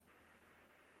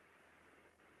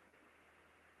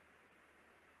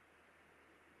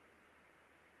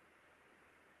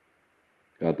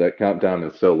God, that countdown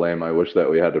is so lame. I wish that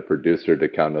we had a producer to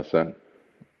count us in.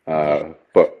 Yeah.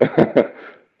 But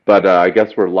but I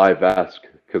guess we're live-esque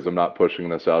because I'm not pushing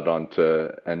this out onto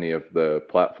any of the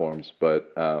platforms.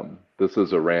 But this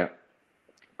is a rant,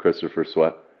 Christopher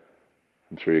Sweat.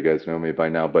 I'm sure you guys know me by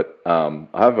now, but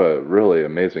I have a really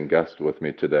amazing guest with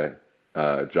me today,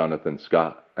 Jonathan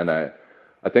Scott, and I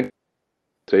think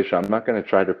I'm not going to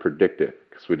try to predict it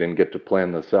because we didn't get to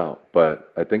plan this out,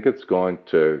 but I think it's going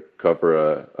to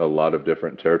cover a lot of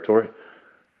different territory.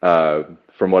 Uh,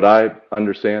 from what I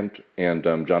understand, and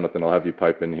Jonathan, I'll have you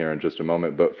pipe in here in just a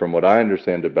moment, but from what I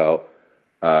understand about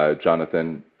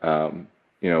Jonathan,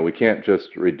 we can't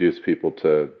just reduce people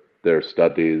to their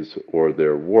studies or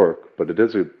their work, but it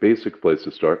is a basic place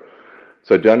to start.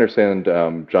 So I do understand,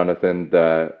 Jonathan,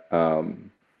 that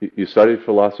you studied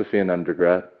philosophy in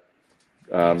undergrad.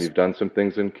 Yes, You've done some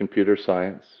things in computer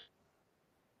science,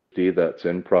 that's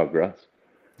in progress.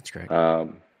 that's correct.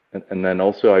 And then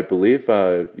also, I believe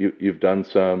you've done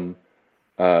some,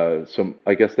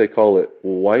 I guess they call it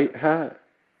white hat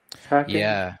hacking.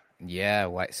 Yeah, yeah,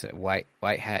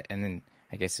 white hat, and then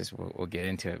I guess this we'll get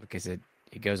into it because it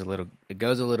goes a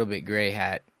little bit gray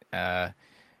hat. Uh,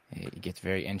 it gets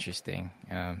very interesting,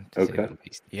 to say Okay. the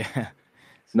least. Yeah.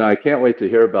 No, I can't wait to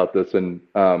hear about this. And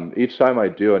each time I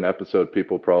do an episode,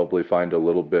 people probably find a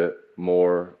little bit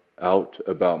more out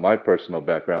about my personal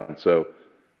background. So,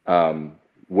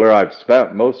 where I've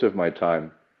spent most of my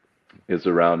time is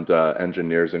around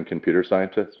engineers and computer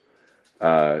scientists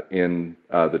in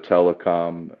the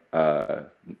telecom,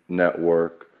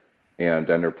 network, and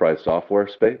enterprise software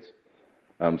space.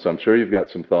 So I'm sure you've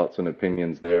got some thoughts and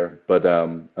opinions there. But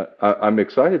I'm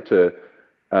excited to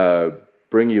uh,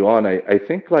 bring you on. I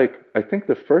think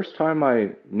the first time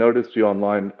I noticed you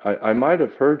online, I might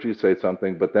have heard you say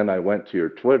something, but then I went to your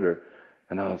Twitter,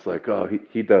 and I was like, oh,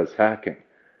 he does hacking.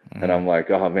 And Mm, I'm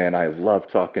like, oh man, I love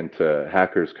talking to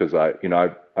hackers because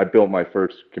I built my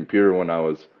first computer when I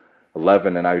was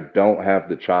 11, and I don't have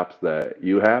the chops that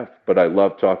you have, but I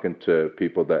love talking to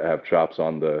people that have chops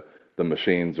on the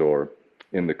machines or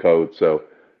in the code. So,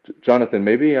 Jonathan,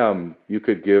 maybe you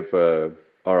could give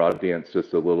our audience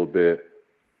just a little bit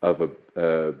of a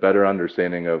better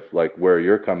understanding of like where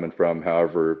you're coming from,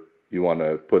 however you want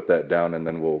to put that down, and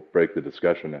then we'll break the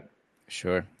discussion in.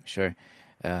 sure, sure.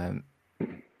 Um,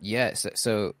 yeah,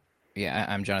 so yeah,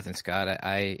 I'm Jonathan Scott.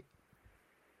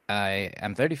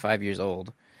 I'm 35 years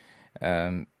old,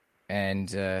 um,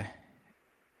 and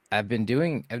I've been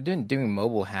doing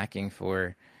mobile hacking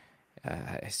for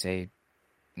I say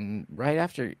right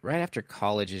after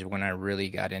college is when I really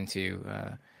got into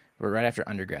or right after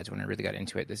undergrads when I really got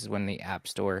into it. This is when the App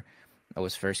Store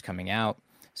was first coming out.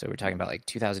 So we're talking about like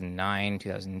 2009,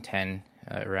 2010,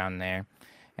 around there,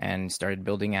 and started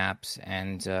building apps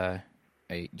and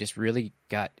I just really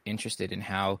got interested in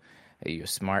how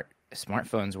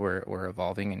smartphones were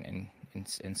evolving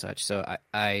and such. So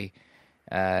I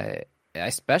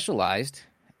specialized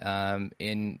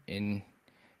in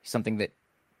something that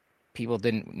people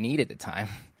didn't need at the time,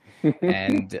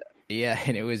 and yeah,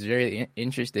 and it was very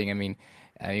interesting. I mean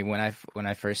when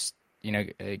I first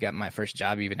got my first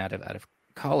job even out of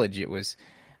college, it was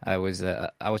I was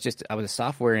a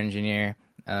software engineer.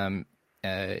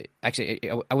 Actually,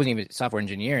 I wasn't even a software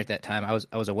engineer at that time. I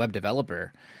was a web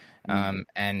developer,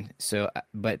 and so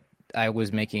but I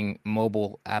was making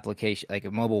mobile application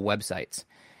like mobile websites.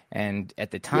 And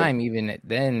at the Yeah. time,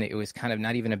 then, it was kind of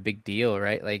not even a big deal,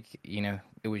 right? Like,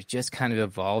 it was just kind of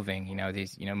evolving,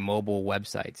 these, mobile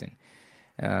websites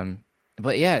um,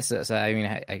 but yeah, so I mean,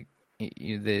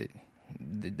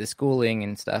 the schooling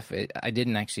and stuff. I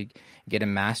didn't actually get a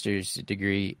master's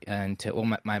degree until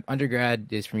my undergrad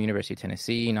is from University of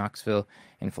Tennessee, Knoxville,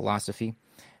 in philosophy.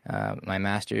 My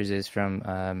master's is from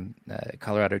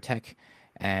Colorado Tech,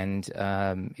 and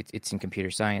it's in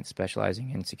computer science,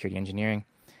 specializing in security engineering.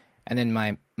 And then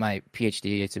my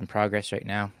PhD, it's in progress right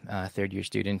now, third year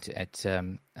student at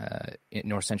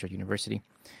North Central University,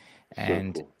 So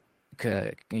and cool.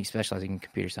 specializing in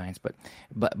computer science. But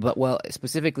well,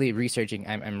 specifically researching,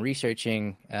 I'm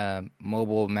researching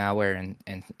mobile malware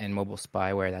and mobile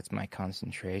spyware. That's my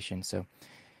concentration. So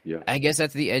Yeah. I guess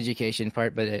that's the education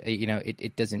part, but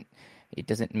it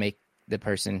doesn't make the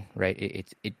person right.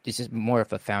 It's just more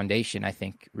of a foundation, I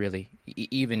think, really,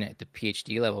 even at the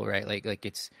PhD level, right? Like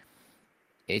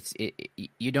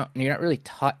you're not really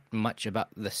taught much about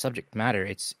the subject matter.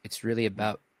 It's really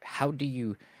about how do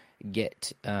you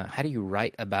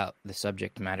write about the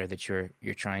subject matter that you're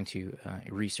trying to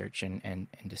research and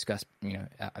discuss,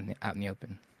 out in the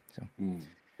open. So Mm.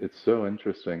 It's so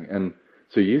interesting. And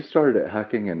so you started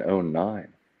hacking in '09.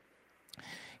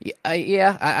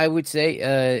 I would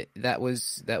say that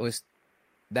was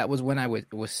when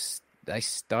I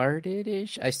started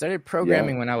ish. I started Yeah.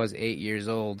 programming when I was 8 years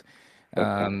old. Okay.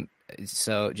 Um,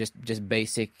 so just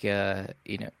basic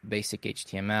basic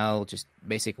HTML, just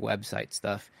basic website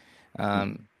stuff.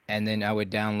 Mhm. And then I would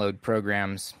download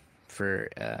programs for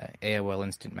AOL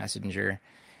Instant Messenger,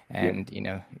 Yeah.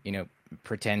 and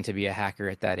pretend to be a hacker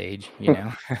at that age. You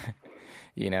know,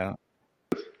 you know.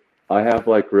 I have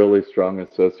like really strong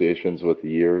associations with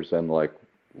years and like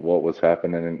what was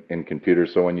happening in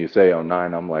computers. So when you say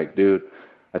 '09, I'm like, dude,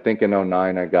 I think in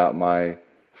 '09 I got my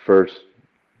first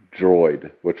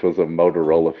Droid, which was a Oh,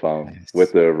 Motorola phone with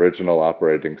yes. the original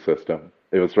operating system.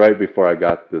 It was right before I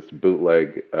got this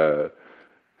bootleg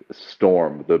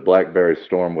Storm, the BlackBerry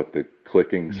Storm with the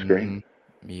clicking screen.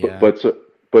 Hmm. But Yeah. but so,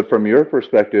 but from your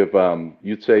perspective,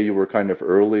 you'd say you were kind of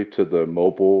early to the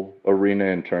mobile arena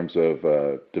in terms of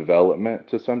development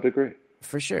to some degree.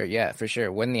 For sure, yeah, for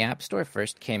sure. When the App Store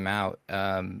first came out,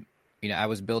 I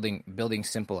was building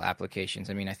simple applications.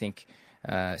 I mean, I think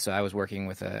so. I was working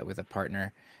with a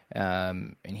partner,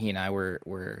 and he and I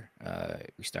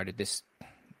we started this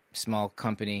small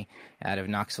company out of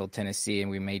Knoxville, Tennessee, and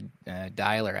we made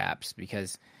dialer apps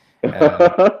because,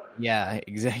 um, yeah,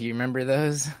 exactly. You remember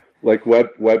those? Like web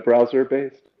browser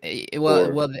based,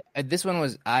 Well, or this one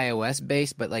was iOS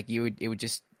based, but like it would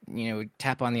just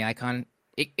tap on the icon.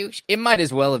 It might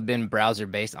as well have been browser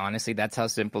based. Honestly, that's how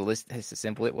simple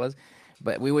it was.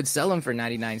 But we would sell them for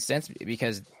 99 cents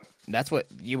because that's what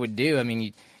you would do. I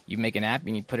mean, you make an app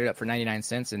and you put it up for 99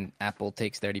 cents, and Apple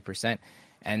takes 30%.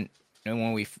 And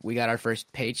when we got our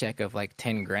first paycheck of like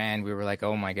 10 grand, we were like,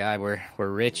 oh my God, we're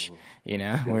rich.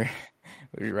 yeah. We're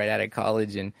right out of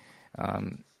college, and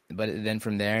um, but then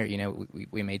from there,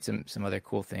 we made some other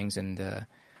cool things, and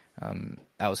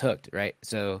I was hooked, right?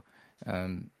 So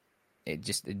um, it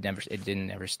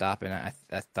didn't ever stop, and I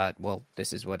thought, well,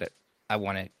 this is what I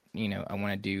want to I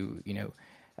want to do.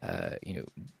 Uh, you know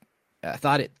I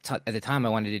thought at the time I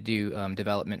wanted to do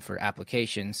development for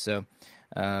applications. So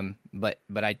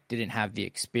but I didn't have the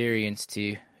experience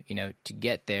to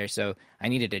get there. So I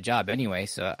needed a job anyway.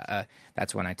 So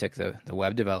that's when I took the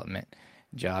web development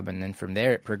job, and then from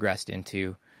there it progressed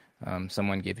into a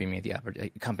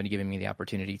company giving me the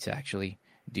opportunity to actually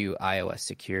do iOS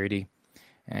security,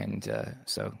 and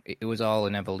so it was all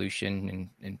an evolution,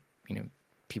 and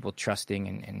people trusting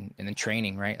and then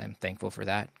training. Right, I'm thankful for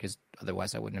that because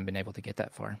otherwise I wouldn't have been able to get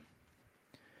that far.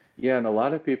 Yeah, and a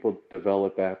lot of people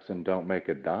develop apps and don't make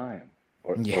a dime,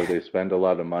 or Yeah, they spend a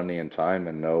lot of money and time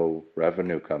and no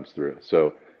revenue comes through.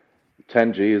 So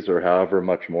 10 Gs or however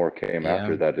much more came yeah,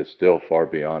 after that is still far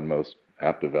beyond most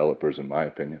app developers, in my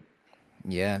opinion.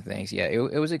 yeah. Thanks. Yeah,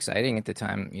 it was exciting at the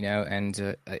time,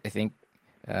 and I think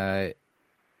uh,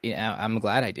 I'm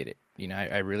glad I did it.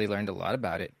 I really learned a lot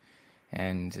about it,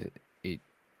 and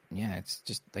yeah, it's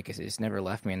just like I said, it's never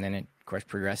left me. And then it, of course,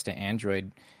 progressed to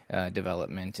Android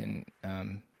development, and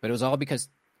but it was all because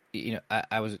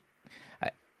I was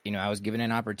I was given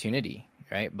an opportunity,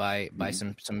 right, by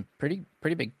Hmm. some pretty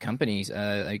big companies,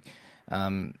 like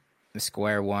um,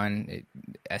 Square One,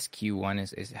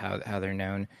 SQ1 is how they're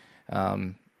known.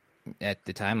 Um, at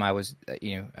the time, I was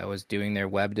doing their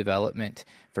web development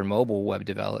for mobile web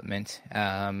development,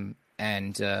 and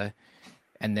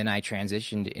then I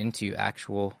transitioned into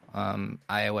actual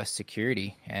iOS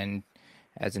security, and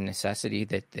as a necessity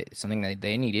that something that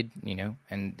they needed,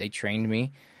 and they trained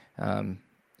me, um,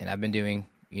 and I've been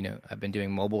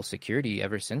doing mobile security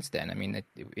ever since then. I mean,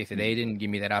 if they didn't give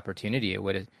me that opportunity, it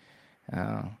would have.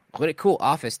 What a cool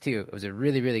office too! It was a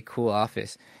really cool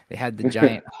office. They had the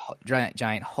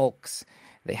giant hulks.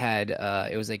 They had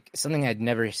it was like something I'd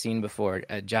never seen before.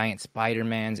 Giant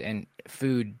Spider-Mans and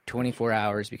food 24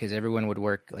 hours because everyone would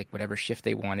work like whatever shift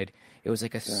they wanted. It was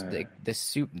like Uh,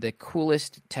 the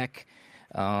coolest tech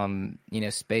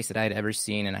space that I'd ever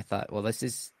seen, and I thought, well, this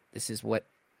is what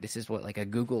like a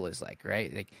Google is like,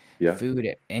 right? Like yeah. food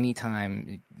at any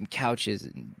time, couches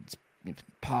and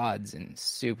pods, and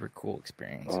super cool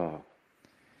experience. Oh.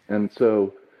 And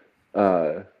so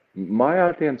Uh, my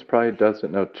audience probably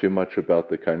doesn't know too much about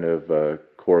the kind of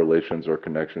correlations or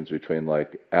connections between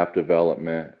like app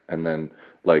development and then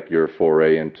like your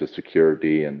foray into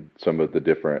security and some of the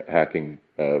different hacking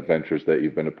ventures that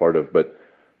you've been a part of. But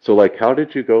so like, how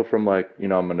did you go from like, I'm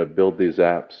going to build these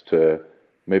apps to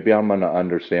maybe I'm going to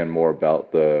understand more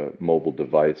about the mobile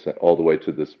device all the way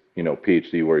to this,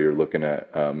 PhD where you're looking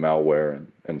at malware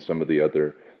and some of the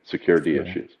other security Sure.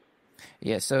 issues?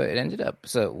 Yeah, so it ended up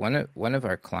so one of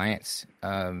our clients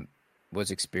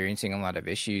was experiencing a lot of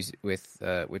issues with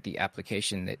the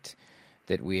application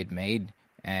that we had made,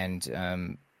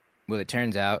 and Well, it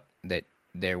turns out that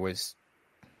there was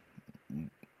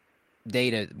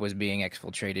data was being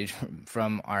exfiltrated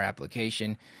from our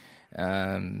application,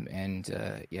 and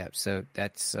yeah, so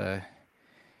that's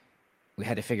we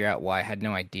had to figure out why. I had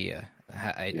no idea.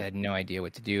 I Yeah. had no idea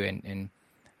what to do, and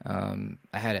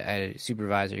I had a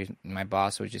supervisor. My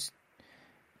boss was just.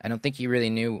 I don't think he really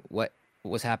knew what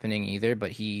was happening either,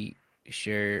 but he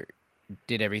sure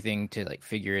did everything to like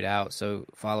figure it out. So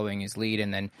following his lead,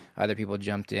 and then other people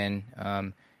jumped in.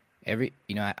 I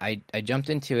jumped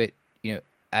into it,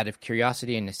 out of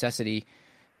curiosity and necessity,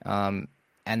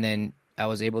 and then I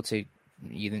was able to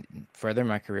even further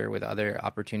my career with other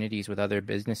opportunities with other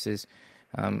businesses.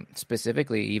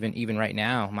 Specifically, even right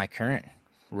now, my current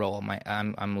role,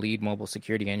 I'm lead mobile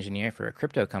security engineer for a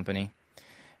crypto company,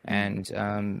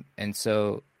 Mm. and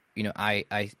so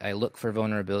I look for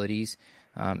vulnerabilities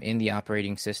in the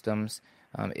operating systems.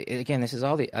 Again, this is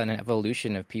all an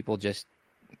evolution of people just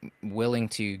willing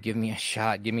to give me a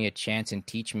shot, give me a chance, and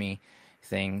teach me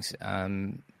things,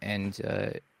 and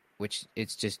which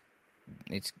it's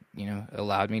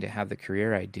allowed me to have the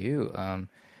career I do.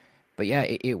 But yeah,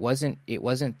 it wasn't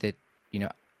that you know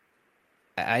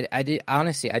I did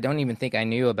honestly I don't even think I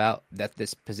knew about that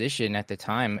this position at the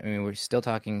time. I mean, we're still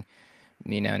talking,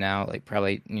 now like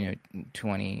probably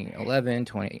 2011,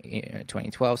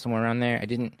 2012, somewhere around there. I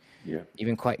didn't Yeah.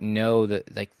 even quite know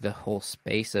the whole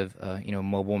space of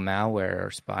mobile malware or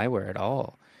spyware at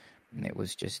all. And it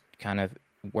was just kind of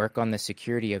work on the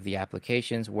security of the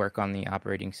applications, work on the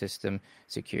operating system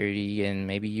security, and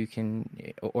maybe you can,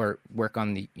 or work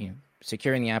on the,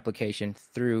 securing the application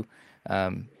through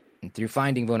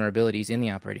finding vulnerabilities in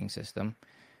the operating system.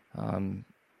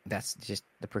 That's just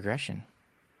the progression.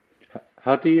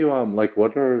 How do you like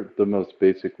what are the most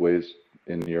basic ways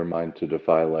in your mind to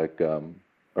define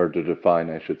or to define,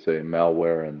 I should say,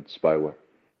 malware and spyware?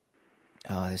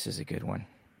 Oh, this is a good one.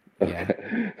 Yeah,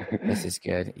 this Okay. is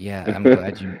good. Yeah, I'm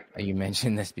glad you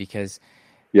mentioned this because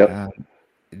Yep. um,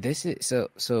 this is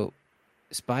so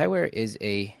spyware is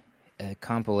a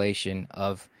compilation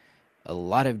of a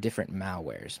lot of different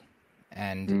malwares,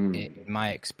 and in Mm. my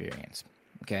experience,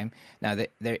 okay. Now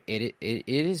that it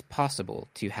is possible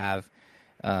to have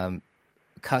um,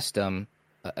 custom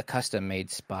a custom made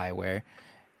spyware.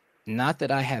 Not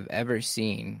that I have ever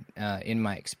seen in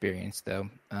my experience, though.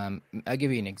 I'll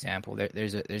give you an example.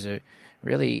 There's a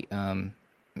really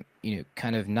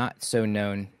kind of not so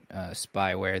known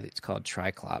spyware that's called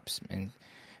Triclops and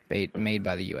made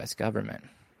by the U.S. government,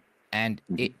 and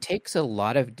Mhm. it takes a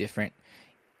lot of different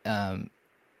um,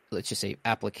 let's just say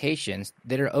applications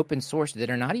that are open source that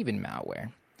are not even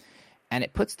malware, and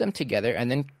it puts them together, and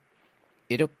then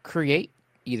it'll create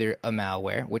either a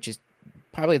malware, which is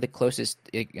probably the closest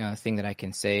thing that I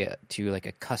can say to like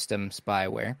a custom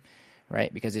spyware,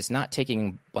 right? Because it's not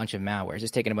taking a bunch of malwares;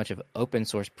 it's taking a bunch of open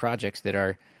source projects that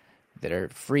are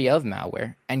free of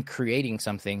malware and creating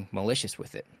something malicious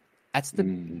with it. That's the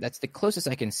Mm. that's the closest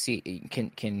I can see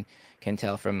can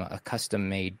tell from a custom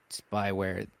made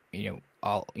spyware,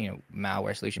 all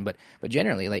malware solution. But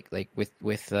generally, like with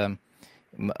the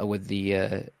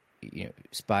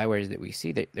spywares that we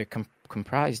see, they're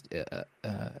comprised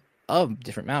of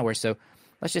different malware. So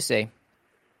let's just say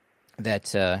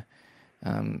that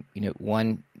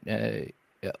one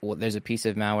well, there's a piece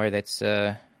of malware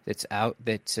that's out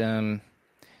that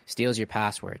steals your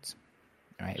passwords.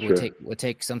 All right, we'll Sure.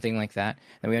 take something like that.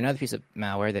 Then we have another piece of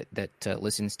malware that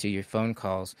listens to your phone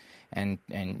calls and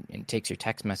takes your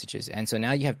text messages. And so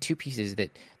now you have two pieces that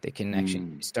can actually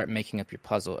Mm. start making up your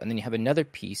puzzle. And then you have another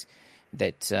piece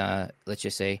that let's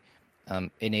just say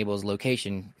enables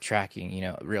location tracking,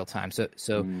 real time. So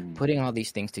Mm. putting all these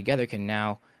things together can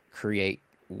now create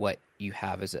what you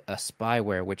have as a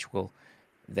spyware, which will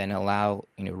then allow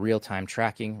real time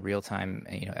tracking, real time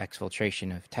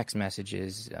exfiltration of text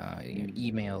messages, Mm.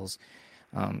 emails,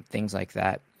 things like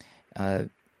that. Uh,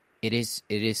 it is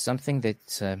something that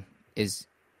is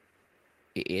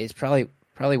is probably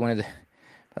one of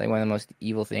the most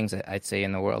evil things I'd say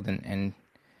in the world, and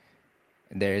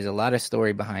there is a lot of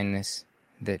story behind this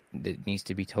that needs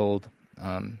to be told,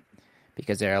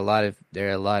 because there are a lot of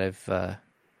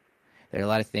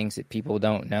things that people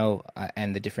don't know,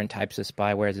 and the different types of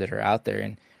spywares that are out there,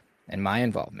 and my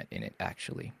involvement in it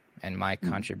actually, and my Mm.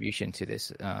 contribution to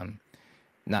this.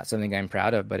 Not something I'm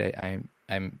proud of, but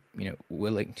I'm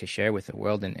willing to share with the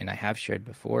world, and I have shared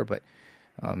before. But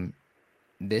um,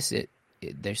 this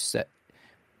there's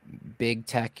big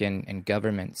tech and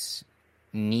governments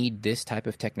need this type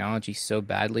of technology so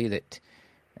badly that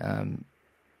um,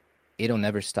 it'll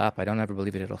never stop. I don't ever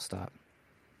believe it'll stop.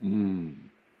 Mm.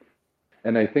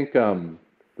 And I think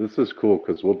This is cool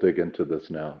because we'll dig into this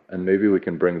now, and maybe we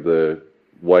can bring the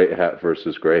white hat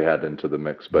versus gray hat into the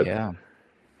mix. Yeah,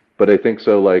 But I think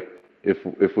so. Like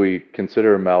if we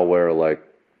consider malware like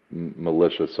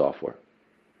malicious software,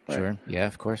 right? sure. Yeah,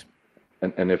 of course.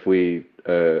 And if we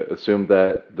assume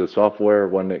that the software,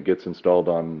 when it gets installed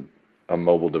on a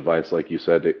mobile device, like you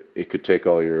said, it could take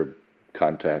all your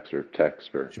contacts or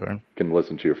text or Sure. can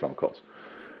listen to your phone calls.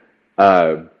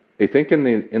 Uh, I think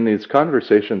in these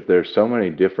conversations, there's so many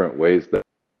different ways that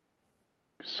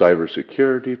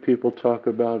cybersecurity people talk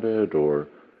about it, or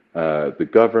the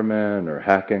government, or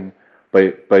hacking.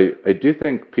 But I do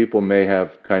think people may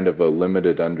have kind of a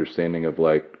limited understanding of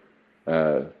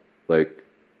uh, like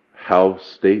how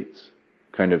states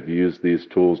kind of use these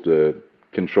tools to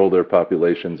control their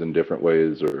populations in different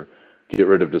ways, or get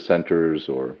rid of dissenters,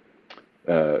 or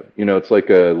it's like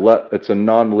it's a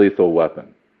non-lethal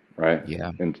weapon, right?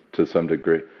 Yeah. And to some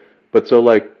degree. But so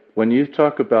like when you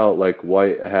talk about like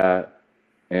white hat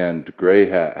and gray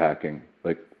hat hacking,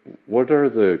 like what are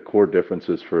the core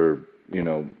differences for,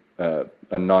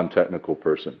 a non-technical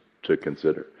person to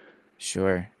consider?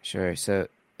 Sure. Sure. So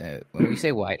when we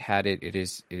say white hat, it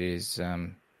is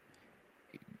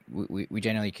we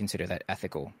generally consider that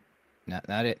ethical. Now,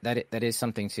 that is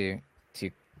something to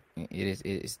it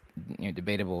is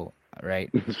debatable,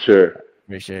 right? Sure.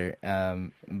 For sure.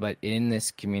 But in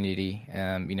this community,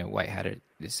 white hat are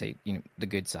to say, the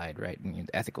good side, right? The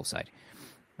ethical side.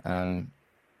 Um,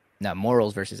 Now,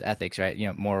 morals versus ethics, right?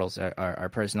 Morals are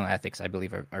personal. Ethics, I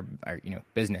believe, are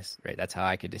business, right? That's how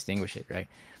I could distinguish it, right?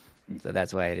 So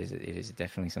that's why it is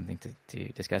definitely something to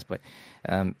discuss. But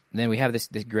then we have this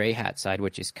gray hat side,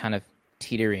 which is kind of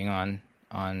teetering on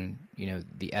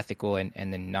the ethical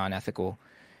and the non-ethical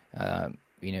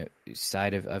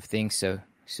side of things.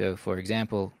 So for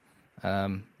example,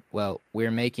 well,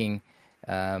 we're making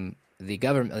the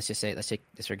government. Let's take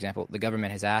this for example. The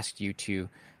government has asked you to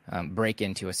break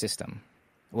into a system.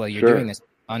 Well, you're doing Sure. this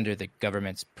under the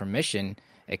government's permission,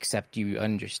 except you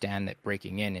understand that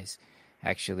breaking in is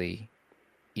actually,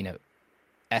 you know,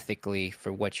 ethically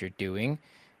for what you're doing.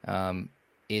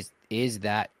 Is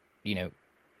that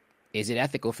is it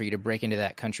ethical for you to break into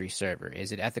that country's server?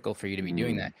 Is it ethical for you to be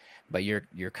doing Mm, that? But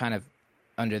you're kind of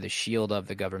under the shield of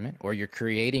the government, or you're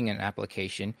creating an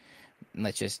application.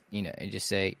 Let's just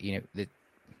say that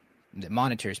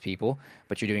monitors people,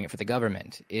 but you're doing it for the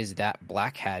government. Is that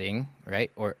black hatting,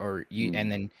 right? Or you mm,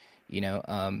 and then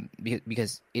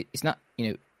because it's not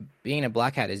being a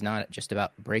black hat is not just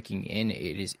about breaking in.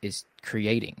 It is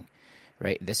creating,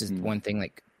 right? This is mm, one thing.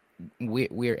 Like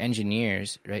we are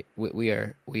engineers, right? We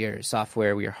are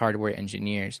software, we are hardware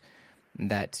engineers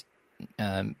that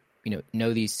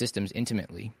know these systems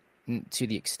intimately, to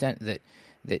the extent that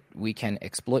we can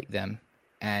exploit them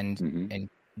and mhm, and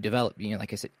develop,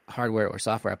 like I said, hardware or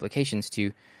software applications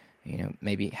to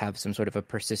maybe have some sort of a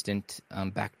persistent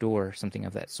backdoor or something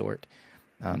of that sort.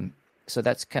 So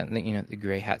that's kind of the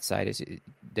gray hat side.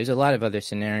 There's a lot of other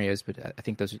scenarios, but I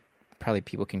think those probably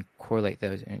people can correlate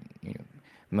those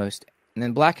most. And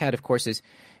then black hat, of course, is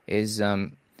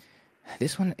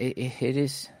this one.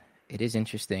 It is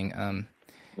interesting.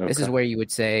 This is okay. where you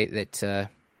would say that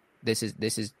this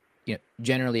is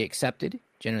generally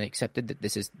accepted that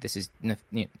this is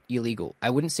illegal. I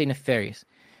wouldn't say nefarious,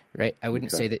 right? I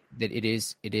wouldn't Okay. say that it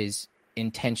is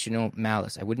intentional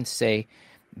malice. I wouldn't say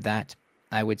that.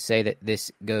 I would say that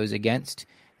this goes against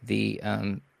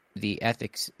the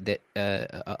ethics that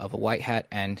of a white hat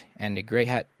and a gray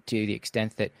hat, to the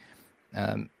extent that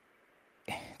um,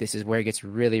 this is where it gets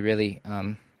really really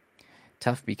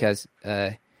tough, because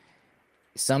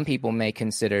some people may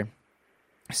consider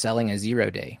selling a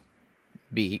 0 day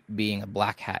being a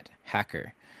black hat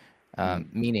hacker, Mm,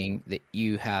 meaning that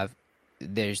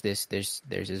there's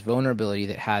this vulnerability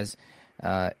that has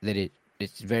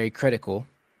it's very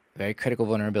critical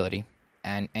vulnerability,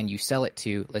 and you sell it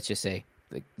to, let's just say,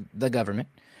 the government,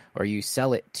 or you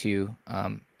sell it to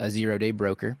a 0 day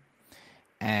broker,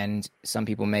 and some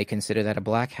people may consider that a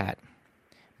black hat,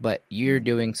 but you're mm,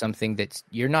 doing something that's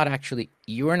you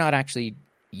are not actually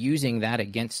using that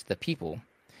against the people,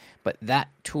 but that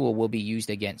tool will be used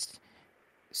against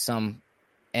some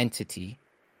entity,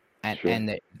 and sure.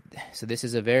 so this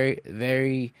is a very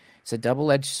very it's a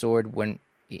double-edged sword when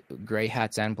gray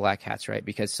hats and black hats, right?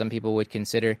 Because some people would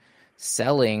consider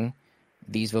selling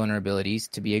these vulnerabilities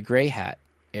to be a gray hat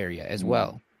area as Mm,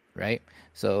 well, right?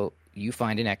 So you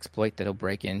find an exploit that'll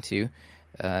break into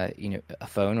a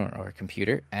phone or a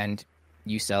computer, and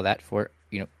you sell that for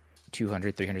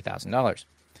 $200,000, $300,000.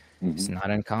 It's mhm, not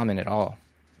uncommon at all.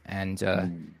 And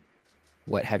mm.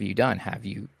 what have you done? Have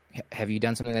you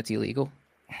done something that's illegal?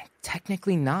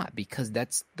 Technically not, because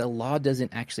the law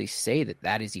doesn't actually say that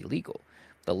that is illegal.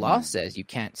 The law says you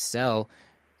can't sell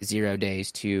 0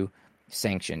 days to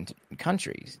sanctioned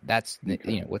countries. That's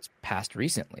Okay. what's passed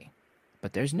recently.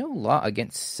 But there's no law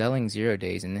against selling 0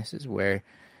 days, and this is where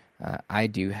I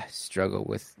do struggle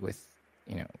with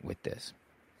this.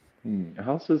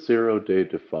 How's a 0 day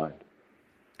defined?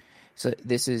 So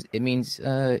it means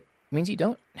you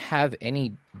don't have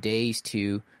any days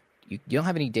to you don't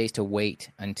have any days to wait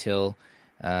until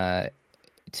uh,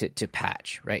 to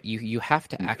patch, right? You have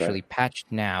to Okay. actually patch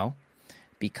now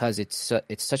because it's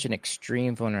such an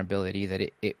extreme vulnerability that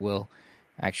it will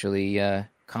actually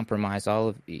compromise all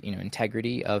of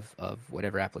integrity of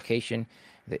whatever application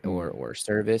or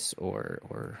service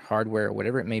or hardware or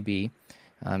whatever it may be.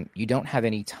 You don't have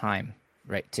any time,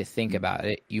 right, to think Mm. about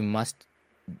it. You must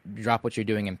drop what you're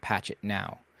doing and patch it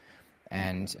now. Okay.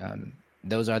 And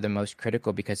those are the most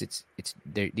critical because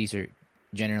these are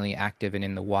generally active and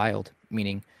in the wild,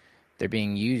 meaning they're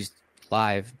being used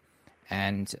live,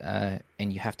 and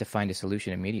you have to find a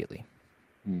solution immediately.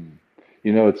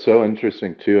 It's so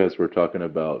interesting too, as we're talking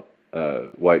about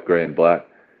white, gray, and black.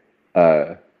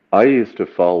 Uh, I used to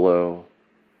follow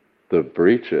the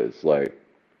breaches like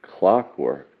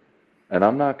clockwork, and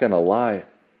I'm not gonna lie,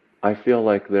 I feel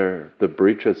like the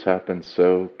breaches happen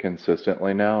so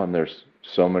consistently now, and there's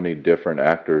so many different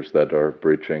actors that are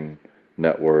breaching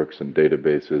networks and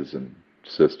databases and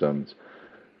systems.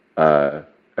 Uh,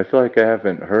 I feel like I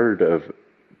haven't heard of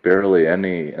barely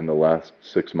any in the last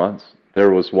 6 months.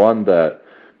 There was one that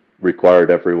required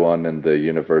everyone in the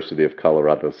University of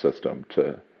Colorado system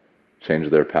to change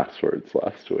their passwords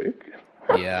last week.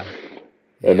 Yeah,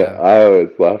 And yeah, I always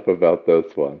laugh about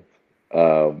those ones.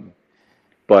 Um,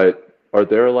 but are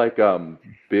there like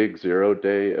big 0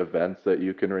 day events that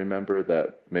you can remember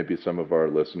that maybe some of our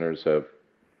listeners have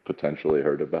potentially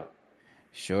heard about?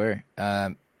 sure.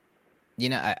 I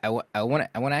want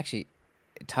to actually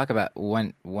talk about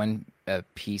one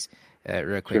piece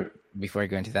real quick Sure. before I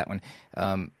go into that one.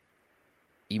 Um,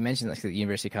 you mentioned like the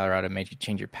University of Colorado made you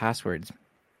change your passwords.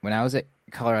 When I was at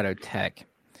Colorado Tech,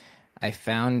 I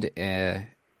found uh,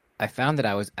 I found that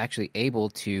I was actually able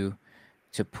to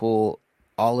pull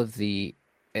all of the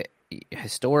uh,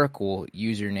 historical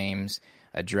usernames,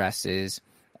 addresses,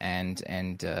 and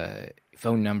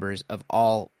phone numbers of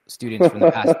all students from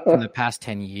the past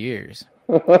 10 years.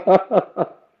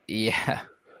 Yeah,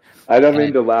 I don't mean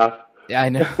and to laugh. yeah, I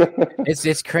know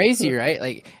it's crazy, right?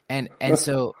 Like, and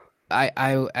so I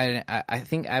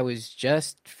think I was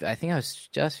just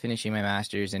finishing my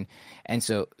master's, and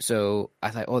so I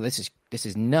thought, oh, this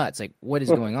is nuts. Like, what is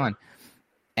going on?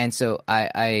 And so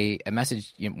I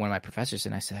messaged one of my professors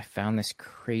and I said, I found this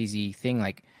crazy thing.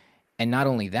 Like, and not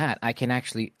only that, I could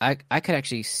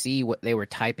actually see what they were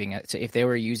typing. So if they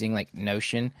were using like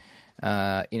Notion,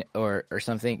 or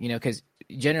something, because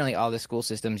generally all the school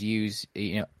systems use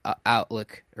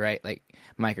Outlook, right? Like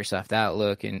Microsoft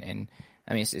Outlook, and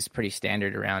I mean it's pretty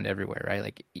standard around everywhere, right?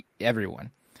 Like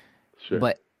everyone. Sure.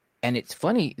 But and it's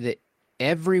funny that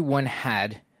everyone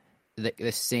had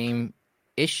the same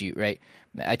issue, right?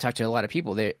 I talked to a lot of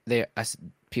people.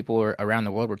 People around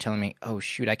the world were telling me, "Oh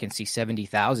shoot, I can see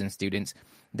 70,000 students,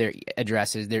 their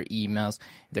addresses, their emails,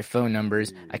 their phone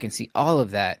numbers. I can see all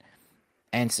of that."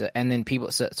 And then people,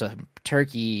 so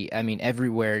Turkey, I mean,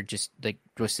 everywhere, just like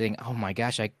was saying, "Oh my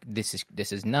gosh, this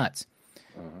is nuts."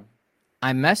 Uh-huh.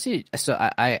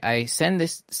 I send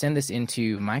this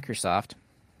into Microsoft,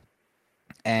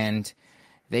 and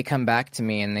they come back to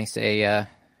me and they say,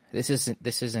 this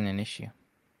isn't an issue.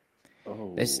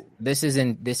 This Oh. this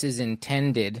isn't this is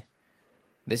intended.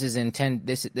 This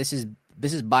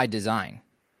is by design.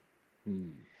 Hmm.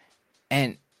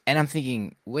 And I'm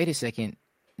thinking, wait a second,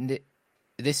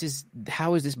 this is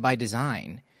how is this by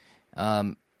design?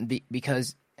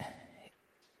 Because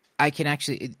I can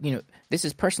actually, this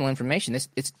is personal information.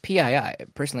 It's PII,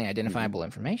 personally Hmm. identifiable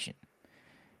information,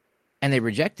 and they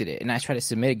rejected it. And I tried to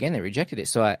submit again, they rejected it.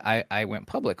 So I went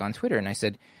public on Twitter and I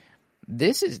said,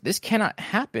 this cannot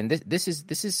happen. This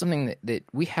is something that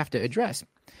we have to address.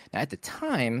 Now, at the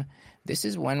time, this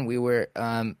is when we were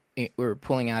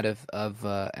pulling out of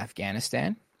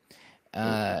Afghanistan, Okay.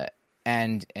 uh,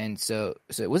 and so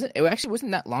it actually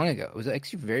wasn't that long ago. It was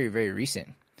actually very, very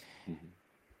recent. Hmm.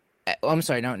 Oh, I'm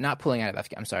sorry, no, not pulling out of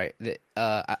Afghanistan. I'm sorry.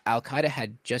 Al Qaeda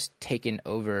had just taken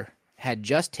over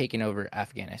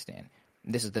Afghanistan.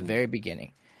 This is the very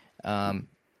beginning, um,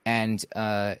 and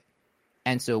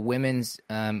so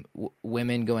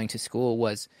women going to school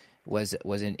was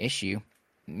an issue.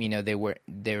 They were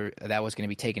that was going to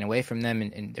be taken away from them,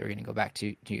 and they were going to go back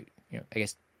to I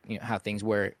guess how things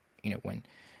were when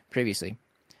previously.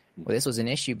 Well, this was an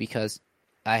issue because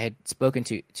I had spoken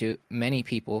to many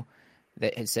people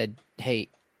that had said, "Hey,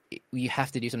 you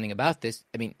have to do something about this."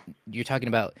 I mean, you're talking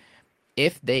about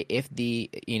if the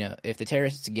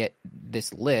terrorists get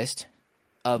this list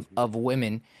of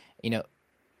women, you know,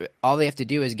 all they have to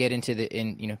do is get into the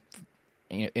in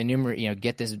enumerate,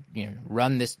 get this,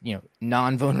 run this,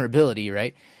 non-vulnerability,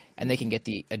 right? And they can get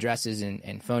the addresses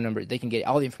and phone numbers. They can get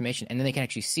all the information, and then they can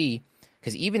actually see.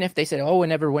 Because even if they said, "Oh, I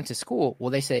never went to school," well,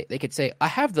 they could say, "I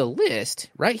have the list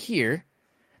right here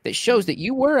that shows that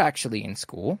you were actually in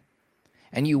school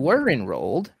and you were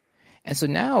enrolled," and so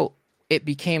now it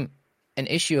became an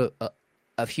issue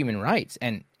of human rights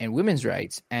and women's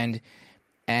rights, and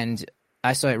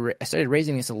I started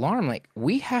raising this alarm, like,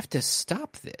 we have to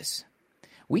stop this.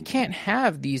 We can't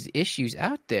have these issues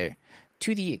out there,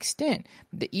 to the extent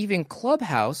that even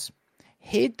Clubhouse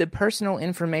hid the personal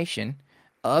information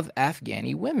of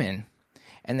Afghani women.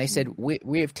 And they said, we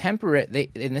have they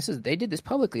did this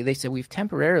publicly. They said, we've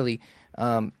temporarily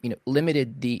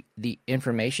limited the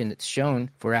information that's shown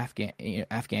for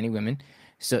Afghani women,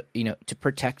 so to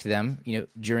protect them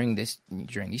during these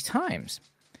times.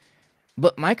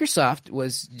 But Microsoft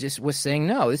was saying,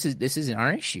 no, this isn't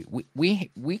our issue.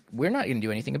 We're not going to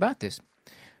do anything about this.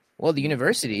 Well, the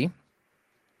university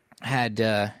had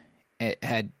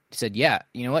said, yeah,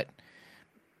 you know what,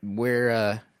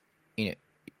 we're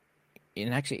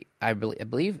and actually I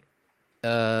believe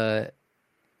yeah,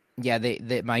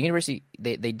 my university,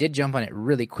 they did jump on it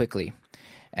really quickly.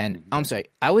 And I'm sorry,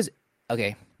 I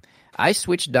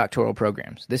switched doctoral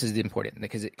programs. This is important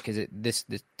because this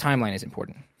timeline is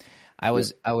important. I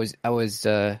was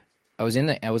in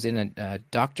a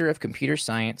Doctor of Computer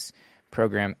Science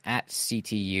program at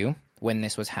CTU when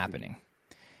this was happening,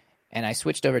 and I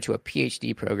switched over to a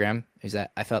PhD program because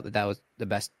I felt that was the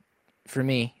best for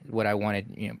me, what I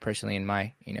wanted, personally in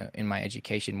my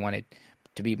education, wanted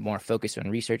to be more focused on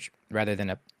research rather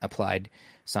than applied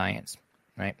science,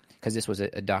 right? Because this was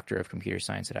a Doctor of Computer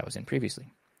Science that I was in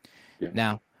previously. Yeah.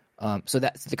 Now, so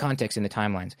that's the context and the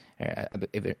timelines are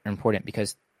important,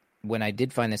 because when I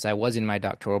did find this, I was in my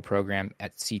doctoral program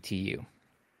at CTU.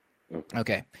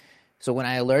 Okay. So when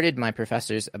I alerted my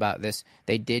professors about this,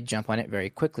 they did jump on it very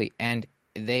quickly, and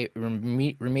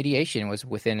remediation was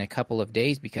within a couple of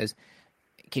days, because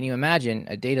can you imagine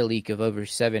a data leak of over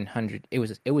 700? It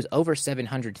was over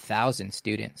 700,000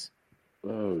 students.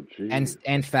 Oh, geez.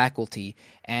 And faculty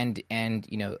and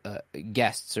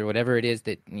guests or whatever it is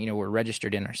that were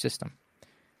registered in our system.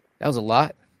 That was a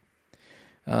lot.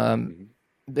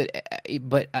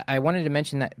 But I wanted to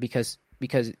mention that because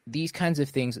these kinds of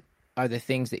things are the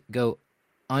things that go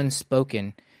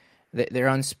unspoken. They're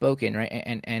unspoken,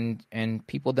 right? And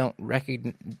people don't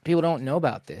know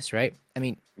about this, right? I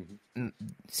mean,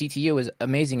 CTU is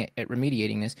amazing at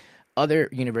remediating this. Other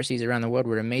universities around the world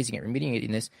were amazing at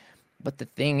remediating this. But the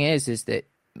thing is that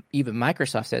even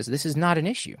Microsoft says this is not an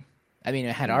issue. I mean,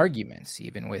 it had arguments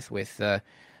even with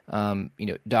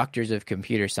doctors of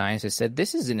computer science that said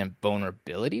this isn't a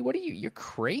vulnerability. What are you? You're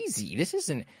crazy. This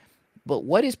isn't. But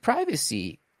what is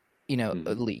privacy?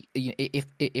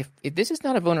 If this is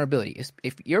not a vulnerability,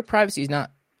 if your privacy is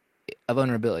not a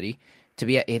vulnerability,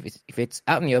 if it's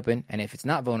out in the open, and if it's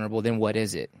not vulnerable, then what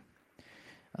is it?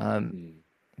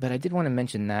 But I did want to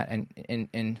mention that,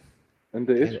 And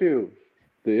the issue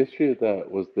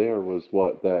that was there was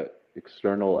that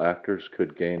external actors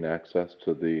could gain access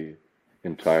to the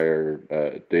entire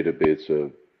database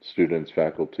of students,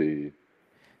 faculty.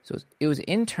 So it was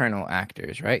internal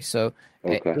actors, right? So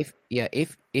Okay.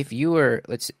 if you were,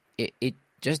 it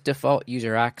just default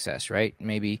user access, right?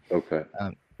 Maybe. Okay.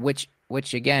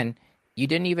 Which again, you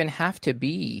didn't even have to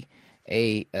be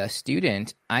a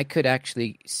student. I could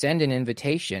actually send an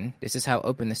invitation. This is how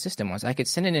open the system was. I could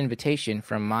send an invitation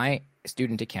from my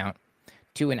student account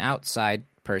to an outside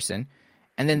person,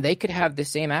 and then they could have the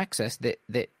same access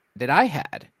that I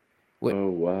had. Oh,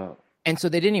 wow. And so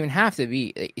they didn't even have to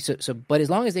be so. But as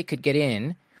long as they could get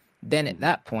in, then at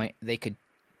that point they could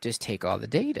just take all the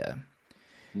data.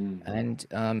 And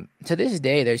to this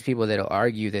day, there's people that'll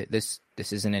argue that this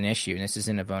isn't an issue and this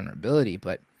isn't a vulnerability,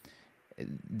 but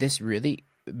this really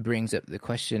brings up the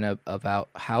question of about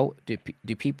how do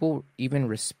people even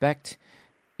respect,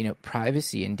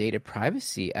 privacy and data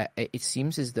privacy? It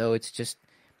seems as though it's just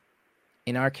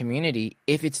in our community,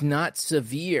 if it's not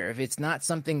severe, if it's not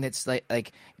something that's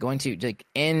like going to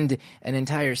end an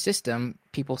entire system,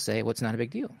 people say, well, it's not a big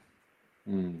deal.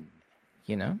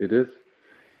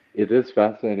 It is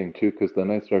fascinating too, because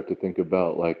then I start to think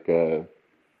about like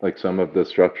some of the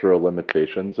structural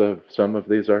limitations of some of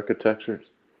these architectures.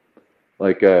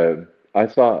 Like I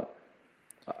saw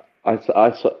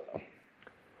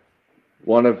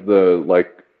one of the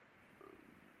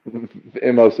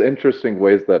most interesting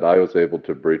ways that I was able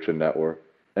to breach a network,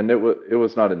 and it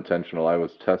was not intentional. I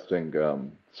was testing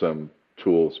some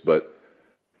tools, but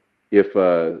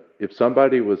if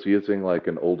somebody was using like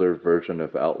an older version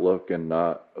of Outlook and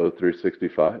not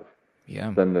O365,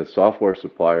 Yeah. then the software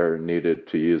supplier needed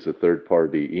to use a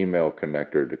third-party email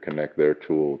connector to connect their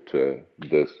tool to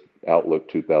this Outlook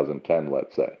 2010,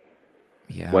 let's say.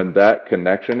 Yeah. When that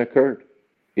connection occurred,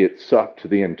 it sucked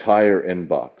the entire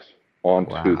inbox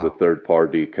onto the Wow.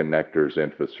 third-party connector's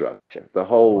infrastructure, the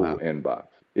whole Wow. inbox.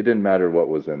 It didn't matter what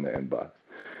was in the inbox.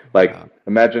 Like, Wow.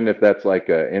 imagine if that's like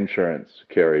an insurance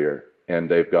carrier and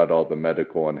they've got all the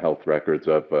medical and health records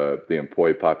of the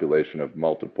employee population of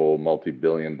multiple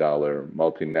multi-billion dollar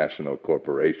multinational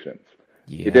corporations.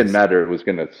 It didn't Yes. matter. It was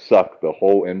going to suck the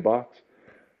whole inbox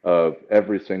of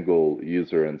every single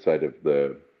user inside of the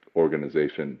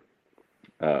organization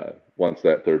once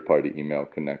that third-party email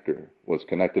connector was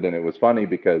connected. And it was funny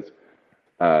because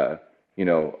uh,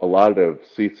 a lot of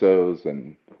CISOs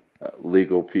and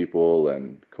legal people and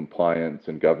compliance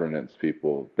and governance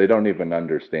people, they don't even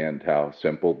understand how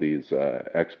simple these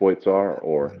exploits are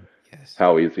or Yes.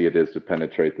 how easy it is to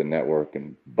penetrate the network and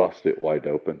bust it wide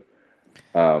open.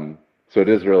 So it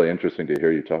is Yeah. really interesting to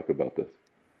hear you talk about this.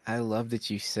 I love that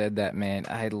you said that, man.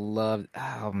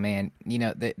 Oh man,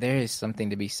 there is something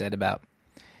to be said about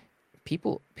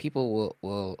people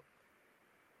will,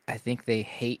 I think they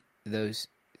hate those,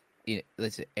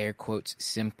 let's say air quotes,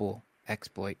 simple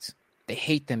exploits. They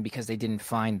hate them because they didn't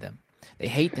find them. They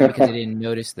hate them because they didn't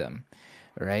notice them,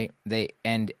 right?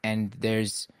 And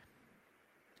there's,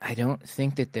 I don't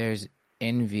think that there's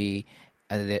envy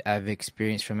that I've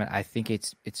experienced from it. I think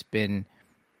it's been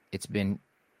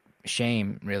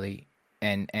shame, really.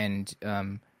 And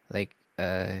like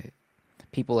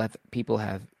people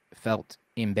have felt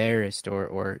embarrassed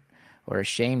or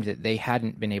ashamed that they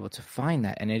hadn't been able to find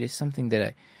that. And it is something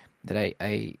that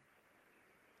I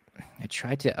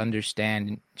try to understand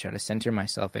and try to center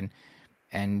myself in.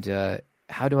 And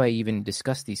how do I even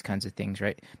discuss these kinds of things,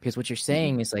 right? Because what you're Hmm.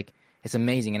 saying is like, it's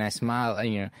amazing, and I smile.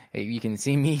 You can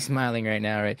see me smiling right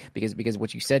now, right? Because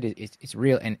what you said it's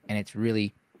real, and it's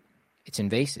really, it's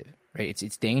invasive, right?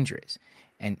 It's dangerous.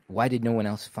 And why did no one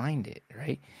else find it,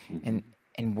 right? Hmm.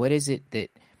 And what is it that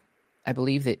I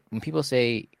believe that when people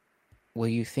say, "Well,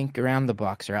 you think around the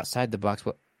box or outside the box?"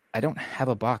 Well, I don't have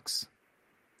a box,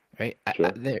 right?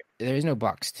 Sure. There is no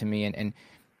box to me, and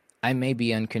I may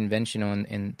be unconventional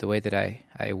in the way that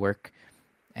I work,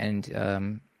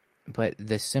 and but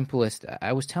the simplest.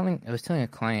 I was telling a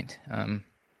client.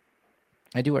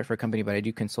 I do work for a company, but I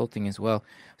do consulting as well.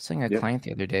 I was telling a Yep. client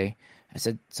the other day. I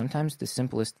said sometimes the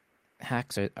simplest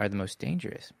hacks are the most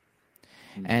dangerous.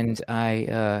 Mm.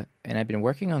 And I've been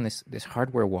working on this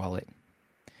hardware wallet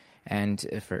and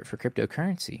for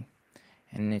cryptocurrency,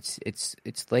 and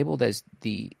it's labeled as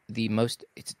the most,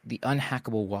 it's the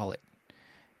unhackable wallet.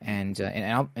 And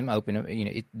I'm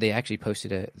open. They actually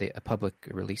posted a public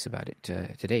release about it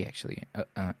today. Actually,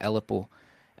 Elipal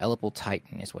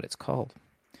Titan is what it's called,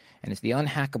 and it's the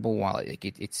unhackable wallet. Like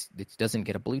it doesn't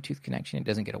get a Bluetooth connection. It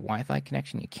doesn't get a Wi-Fi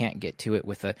connection. You can't get to it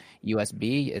with a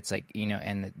USB. It's like,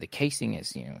 and the casing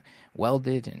is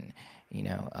welded, and you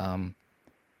know, um,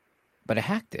 but I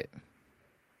hacked it,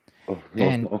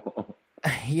 and Oh.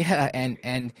 yeah, and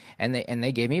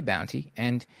they gave me a bounty,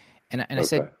 and I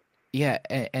said, Okay. yeah,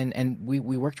 and we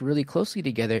worked really closely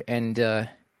together, and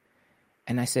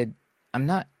I said, I'm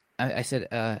not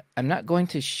going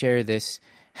to share this,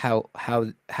 how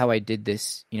I did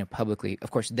this, publicly. Of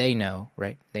course, they know,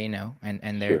 right? They know, and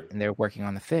they're Sure. and they're working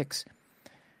on the fix.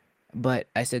 But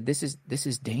I said, this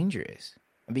is dangerous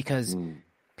because Mm.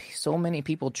 so many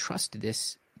people trust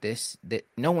this that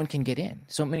no one can get in.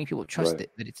 So many people trust Right.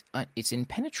 that it's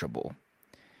impenetrable.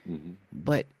 Hmm.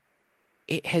 But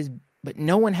it has, but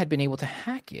no one had been able to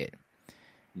hack it.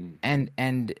 Mm. And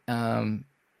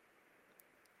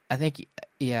I think,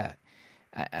 yeah,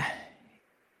 I,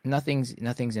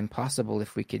 nothing's impossible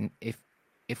if we can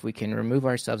remove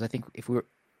ourselves. I think if we're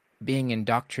being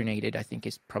indoctrinated, I think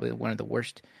is probably one of the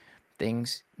worst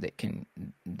things that can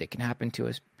happen to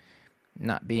us.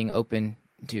 Not being open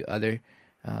to other,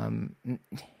 um,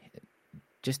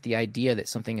 just the idea that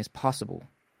something is possible,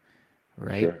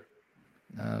 right? Sure.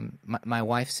 My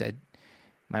wife said,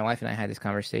 my wife and I had this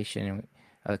conversation,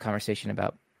 a conversation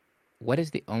about what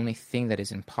is the only thing that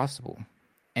is impossible,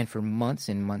 and for months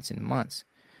and months and months,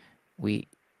 we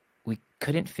we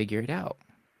couldn't figure it out.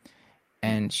 Mm.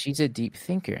 And she's a deep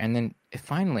thinker, and then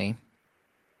finally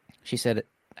she said,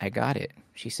 "I got it."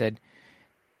 She said,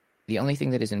 "The only thing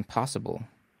that is impossible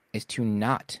is to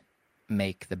not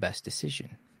make the best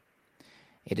decision."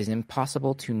 It is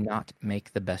impossible to not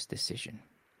make the best decision,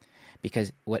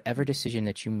 because whatever decision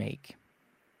that you make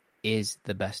is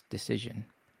the best decision.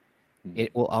 Mm.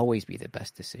 It will always be the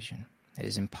best decision. It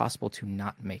is impossible to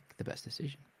not make the best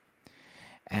decision.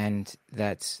 And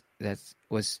that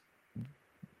was,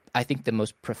 I think, the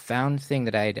most profound thing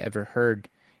that I had ever heard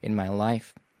in my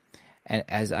life. And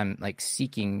as I'm like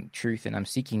seeking truth and I'm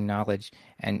seeking knowledge,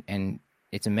 and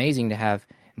it's amazing to have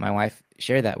my wife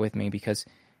share that with me, because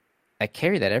I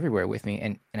carry that everywhere with me.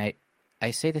 And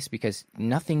I say this because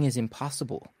nothing is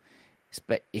impossible.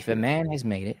 But if a man has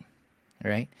made it,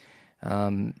 right,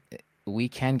 um, we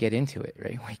can get into it,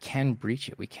 right? We can breach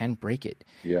it. We can break it,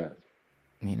 Yeah.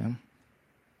 you know?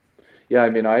 Yeah, I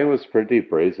mean, I was pretty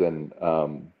brazen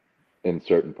in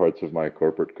certain parts of my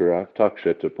corporate career. I've talked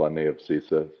shit to plenty of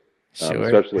CISOs, Sure.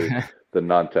 especially the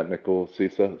non-technical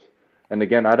CISOs. And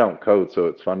again, I don't code, so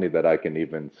it's funny that I can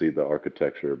even see the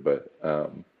architecture, but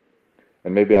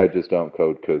and maybe I just don't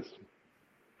code because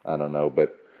I don't know,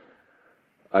 but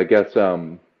I guess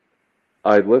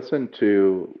I listen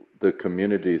to the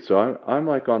community, so I'm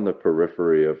like on the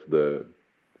periphery of the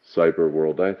cyber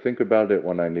world. I think about it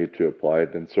when I need to apply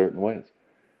it in certain ways.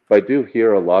 But I do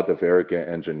hear a lot of arrogant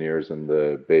engineers in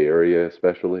the Bay Area,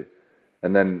 especially.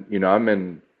 And then, I'm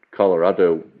in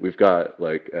Colorado. We've got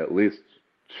like at least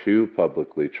two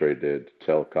publicly traded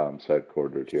telecoms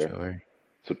headquartered here. Sure.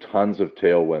 So tons of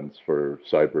tailwinds for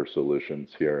cyber solutions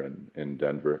here in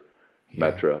Denver Yeah.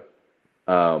 Metro.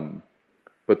 Um,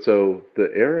 but so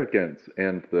the arrogance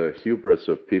and the hubris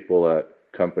of people at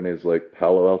companies like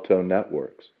Palo Alto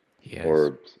Networks Yes.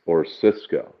 or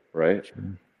Cisco, right?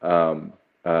 True. Um,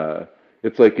 uh,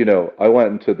 it's like, I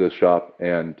went into the shop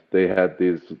and they had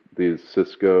these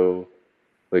Cisco,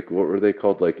 like what were they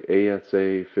called? Like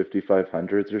ASA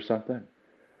 5500s or something.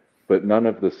 But none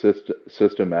of the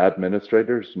system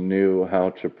administrators knew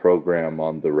how to program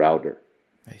on the router.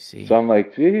 I So see. I'm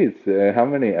like, geez, how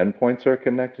many endpoints are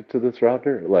connected to this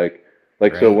router? Like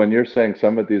so Right. when you're saying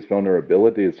some of these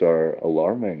vulnerabilities are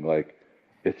alarming, like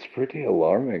it's pretty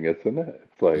alarming, isn't it?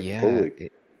 It's like, Yeah. holy,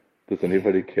 does Yeah.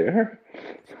 anybody care?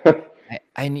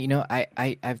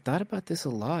 I've thought about this a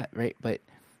lot, right? But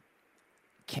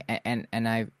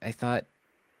I thought,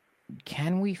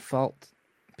 can we fault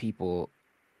people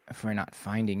for not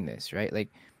finding this, right? Like,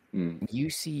 Mm, you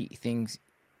see things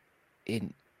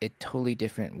in a totally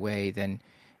different way than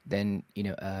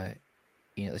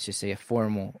let's just say a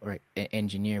formal or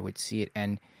engineer would see it.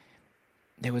 And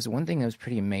there was one thing that was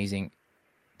pretty amazing.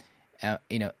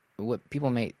 What people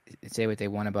may say what they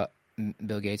want about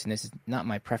Bill Gates, and this is not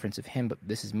my preference of him, but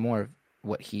this is more of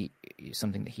what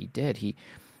something that he did. He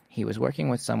was working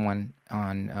with someone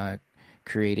on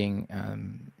creating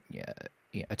yeah,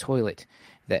 a toilet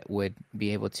that would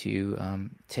be able to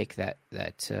take that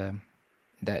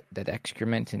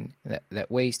excrement and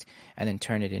that waste, and then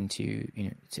turn it into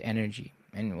to energy.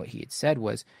 And what he had said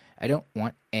was, I don't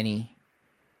want any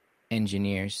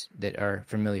engineers that are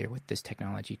familiar with this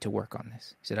technology to work on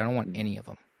this. He said, I don't want mm, any of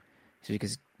them. So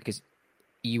because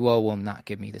you all will not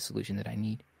give me the solution that I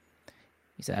need.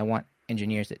 He said, I want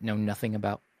engineers that know nothing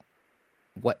about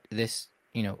what this,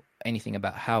 anything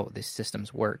about how these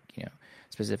systems work,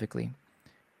 specifically.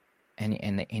 And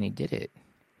he did it.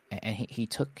 And he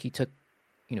took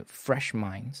fresh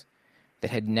minds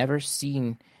that had never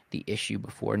seen the issue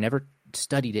before, never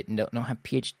studied it, and don't have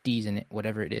PhDs in it,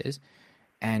 whatever it is,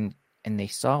 and they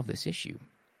solved this issue.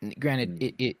 Granted,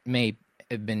 mm, it may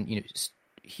have been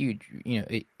huge,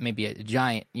 it may be a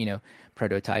giant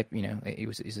prototype. It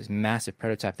was this massive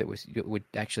prototype that would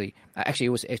actually it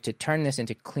was to turn this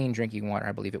into clean drinking water.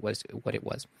 I believe it was what it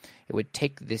was. It would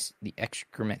take the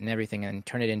excrement and everything and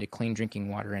turn it into clean drinking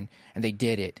water, and they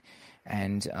did it.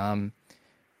 And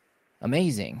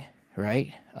amazing,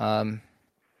 right?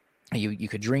 You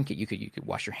could drink it, you could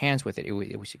wash your hands with it. It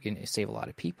was going to save a lot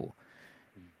of people.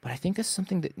 But I think that's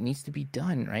something that needs to be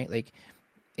done, right? Like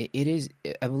it is.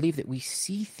 I believe that we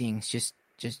see things just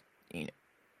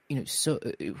so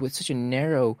with such a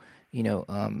narrow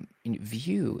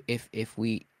view. If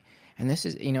we, and this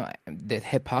is the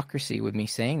hypocrisy with me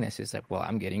saying this is like, well,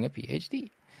 I'm getting a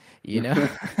PhD,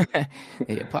 mm.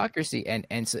 the hypocrisy,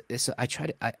 and so I try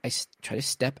to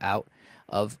step out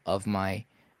of my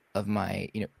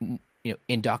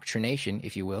indoctrination,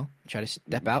 if you will. Try to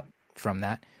step out from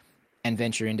that and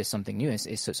venture into something new.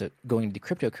 So going to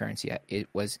cryptocurrency, it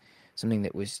was something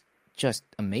that was just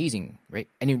amazing, right?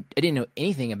 I didn't know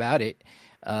anything about it,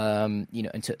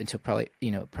 until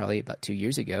probably about 2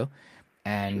 years ago,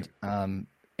 Sure.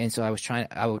 and so I would try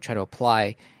to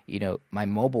apply, my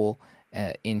mobile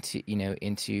into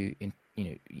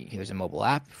there's a mobile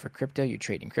app for crypto. You're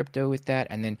trading crypto with that,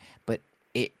 and then but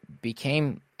it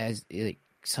became as like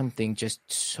something just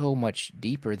so much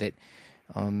deeper that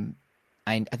um,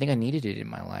 I think I needed it in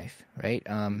my life, right?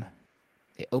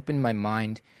 It opened my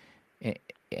mind, a-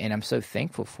 and I'm so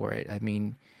thankful for it. I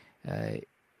mean, uh,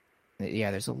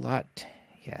 yeah, there's a lot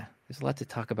to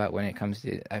talk about when it comes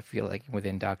to, I feel like, with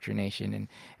indoctrination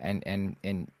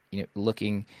and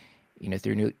looking,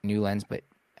 through new lens. But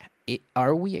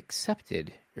are we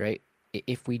accepted, right?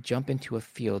 If we jump into a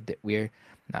field that we're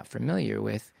not familiar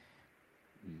with,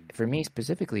 for me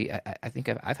specifically, I think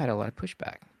I've had a lot of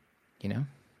pushback, you know?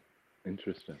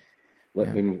 Interesting.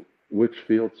 Yeah. In which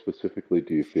field specifically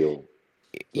do you feel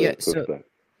Yeah. the pushback?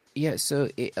 So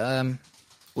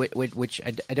which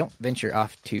I don't venture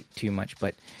off too much,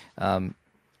 but um,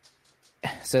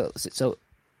 so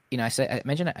I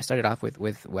mentioned I started off with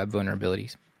web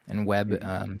vulnerabilities and Hmm. web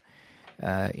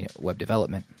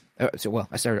development.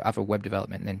 I started off with web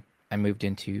development, and then I moved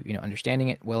into understanding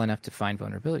it well enough to find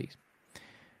vulnerabilities.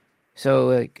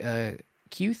 So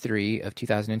Q3 of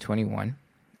 2021,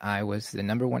 I was the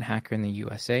number one hacker in the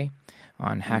USA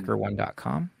on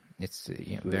HackerOne.com. It's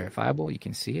Really verifiable. You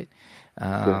can see it.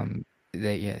 sick.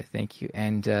 Yeah, thank you.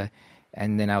 And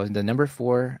then I was the number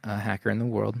four hacker in the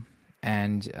world.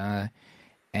 And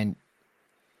and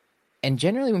and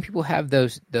generally, when people have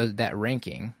those that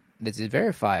ranking that's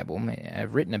verifiable,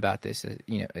 I've written about this.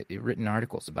 Written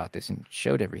articles about this and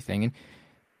showed everything. And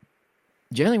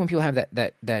generally, when people have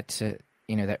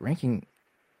that ranking,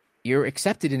 you're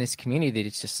accepted in this community that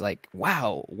it's just like,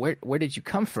 wow, where did you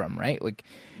come from, right? Like,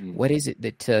 Mm. what is it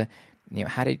that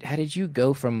how did you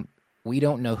go from we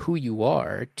don't know who you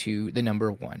are to the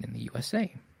number one in the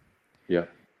USA? Yeah.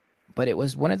 But it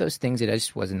was one of those things that I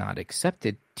just was not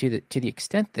accepted to the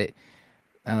extent that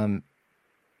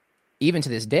even to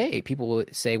this day, people will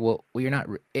say, "Well, you're not,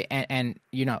 and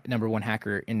you're not number one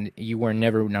hacker, and you were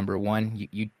never number one.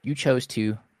 You chose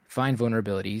to find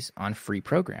vulnerabilities on free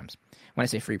programs." When I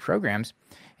say free programs,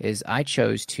 is I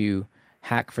chose to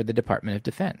hack for the Department of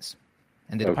Defense,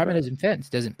 and the Okay. Department of Defense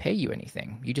doesn't pay you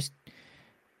anything. You just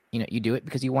you do it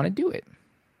because you want to do it.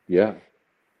 Yeah.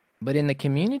 But in the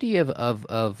community of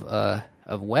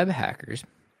web hackers,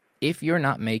 if you're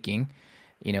not making,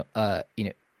 you know, uh, you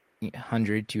know,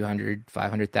 100, 200,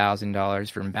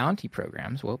 $500,000 from bounty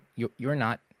programs, well, you're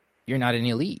not an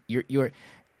elite. You're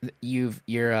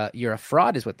a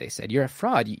fraud, is what they said. You're a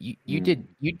fraud. Mm. You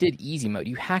did easy mode.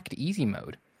 You hacked easy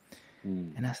mode.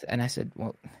 Mm. And I said,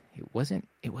 well, it wasn't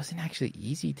actually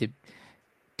easy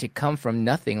to come from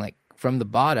nothing, like from the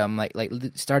bottom, like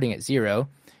starting at zero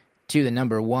to the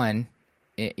number one,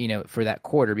 for that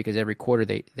quarter, because every quarter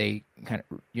they kind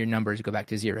of your numbers go back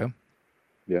to zero.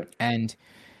 Yeah. And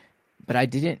but I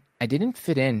didn't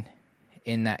fit in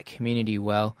that community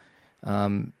well,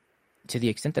 um, to the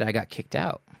extent that I got kicked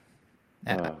out.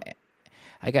 I, Ah.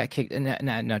 I got kicked,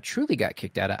 and truly got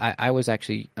kicked out. I was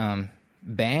actually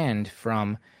banned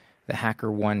from the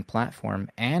HackerOne platform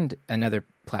and another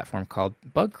platform called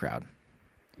BugCrowd.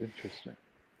 Interesting.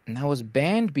 And I was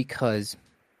banned because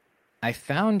I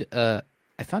found a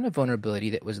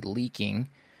vulnerability that was leaking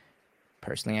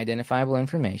personally identifiable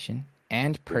information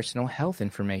and Yeah. personal health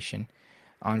information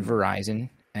on Mm. Verizon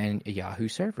and Yahoo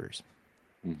servers.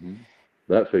 Mm-hmm.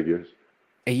 That figures.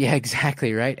 Yeah,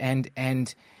 exactly, right. And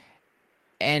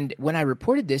when I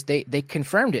reported this, they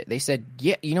confirmed it. They said,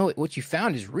 "Yeah, what you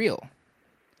found is real."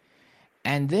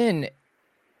 And then,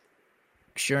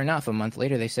 sure enough, a month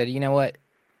later, they said, "You know what?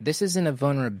 This isn't a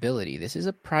vulnerability. This is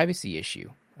a privacy issue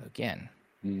again."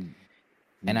 Mm.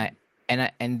 And Mm.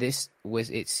 and this was,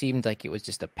 it seemed like it was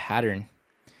just a pattern,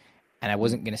 and I Mm.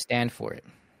 wasn't going to stand for it.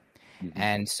 Mm-hmm.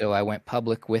 And so I went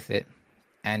public with it.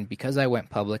 And because I went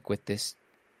public with this,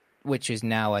 which is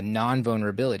now a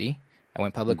non-vulnerability, I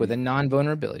went public with Mm-hmm. a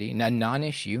non-vulnerability, a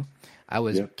non-issue. I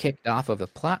was Yeah. kicked off of the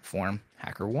platform,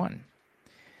 HackerOne.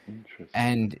 Interesting.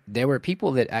 And there were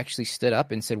people that actually stood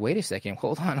up and said, "Wait a second,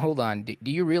 hold on. Do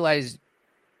you realize,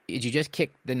 did you just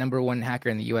kick the number one hacker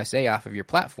in the USA off of your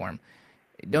platform?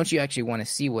 Don't you actually want to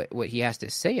see what he has to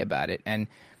say about it?"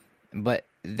 But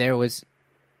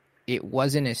it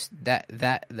wasn't as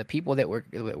that the people that were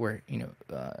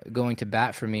going to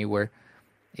bat for me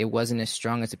it wasn't as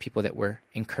strong as the people that were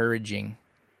encouraging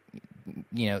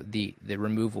the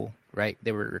removal, right?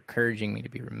 They were encouraging me to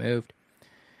be removed.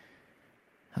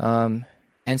 And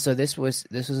so this was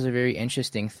a very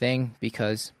interesting thing,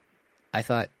 because I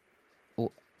thought,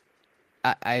 well,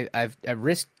 I've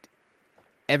risked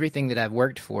everything that I've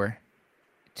worked for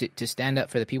to stand up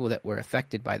for the people that were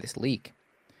affected by this leak.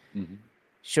 Mm-hmm.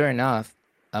 Sure enough,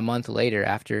 a month later,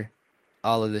 after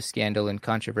all of the scandal and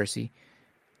controversy,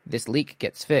 this leak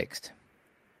gets fixed.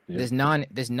 Yeah.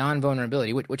 this non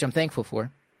vulnerability, which I'm thankful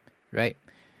for, right?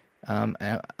 I'm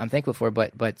thankful for,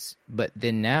 but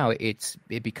then now it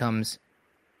becomes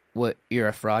what you're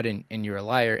a fraud and you're a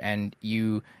liar and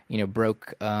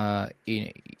broke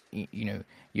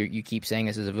you keep saying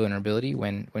this is a vulnerability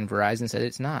when Verizon said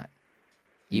it's not,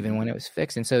 even when it was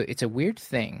fixed. And so it's a weird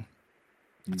thing.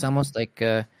 It's almost like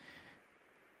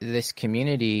this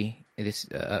community. This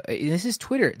is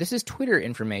Twitter. This is Twitter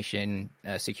information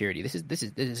security. This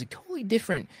is a totally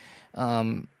different,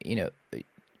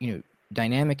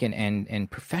 dynamic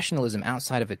and professionalism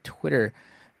outside of a Twitter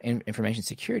information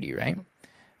security, right?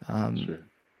 Sure.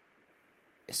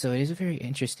 So it is a very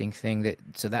interesting thing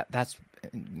that's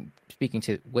speaking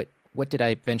to what did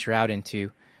I venture out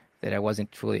into that I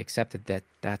wasn't fully accepted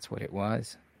that's what it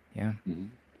was. Yeah.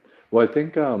 Well, I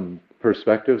think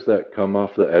perspectives that come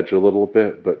off the edge a little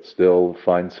bit, but still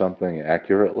find something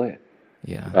accurately,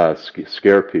 Yeah.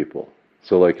 scare people.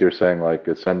 So, like you're saying, like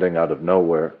ascending out of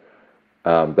nowhere,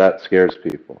 that scares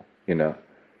people.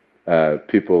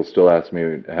 People still ask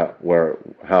me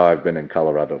how I've been in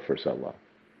Colorado for so long.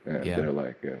 Yeah. They're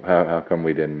like, how come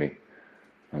we didn't meet?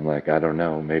 I'm like, I don't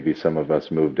know. Maybe some of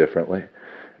us move differently.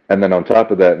 And then on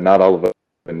top of that, not all of us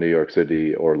live in New York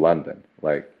City or London.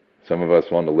 Like some of us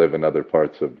want to live in other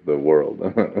parts of the world.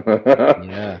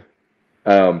 Yeah.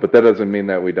 But that doesn't mean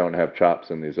that we don't have chops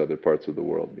in these other parts of the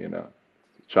world.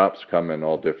 Chops come in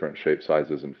all different shapes,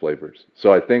 sizes, and flavors.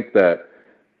 So I think that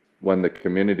when the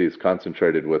community is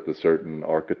concentrated with a certain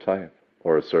archetype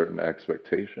or a certain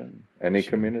expectation, any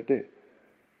Sure. community,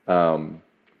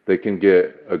 they can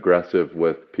get aggressive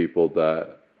with people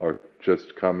that are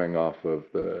just coming off of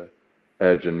the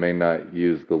edge and may not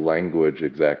use the language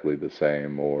exactly the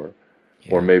same, or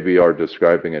Yeah. maybe are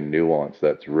describing a nuance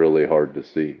that's really hard to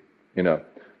see.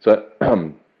 So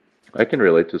I can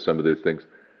relate to some of these things.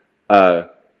 Uh,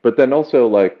 but then also,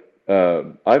 like,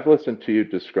 I've listened to you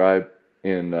describe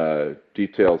in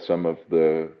detail some of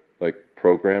the like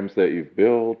programs that you've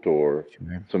built or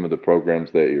Sure. some of the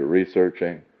programs that you're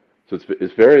researching. So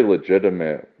it's very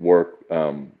legitimate work,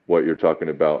 what you're talking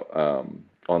about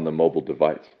on the mobile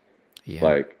device. Yeah.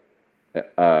 Like,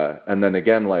 and then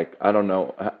again, like, I don't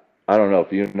know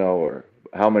if you know or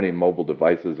how many mobile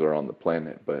devices are on the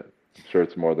planet, but I'm sure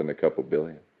it's more than a couple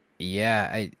billion.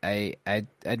 Yeah,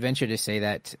 I'd venture to say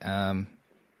that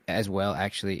as well,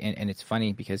 actually, and it's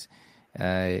funny because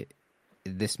uh,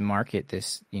 this market,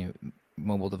 this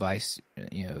mobile device,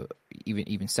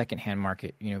 even secondhand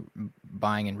market,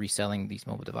 buying and reselling these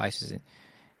mobile devices,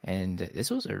 and this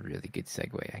was a really good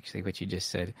segue, actually, what you just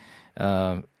said.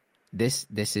 Um, this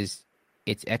is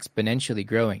it's exponentially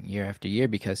growing year after year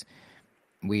because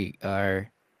we are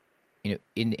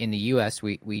in the US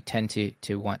we tend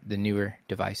to want the newer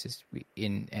devices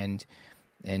and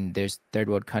there's third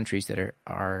world countries that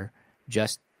are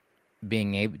just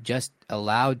just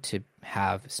allowed to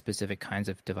have specific kinds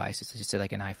of devices, just say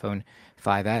like an iPhone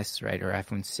 5S, right, or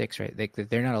iPhone 6, right?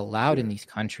 They're not allowed in Sure. these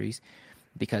countries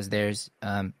because there's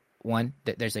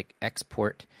there's like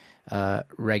export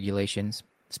regulations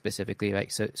specifically,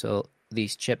 right? So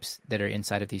these chips that are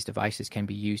inside of these devices can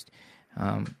be used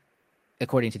um,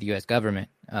 according to the U.S. government,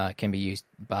 can be used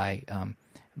by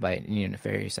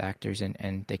nefarious actors,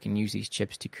 and they can use these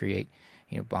chips to create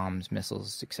bombs,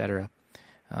 missiles, etc.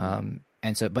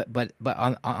 And so, but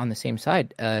on the same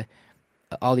side,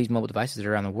 all these mobile devices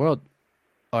around the world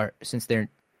are since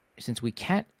we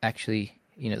can't actually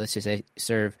let's just say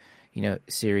serve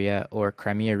Syria or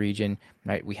Crimea region,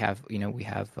 right? We have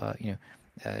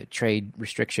trade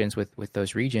restrictions with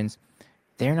those regions.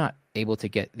 They're not able to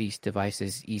get these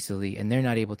devices easily, and they're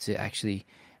not able to actually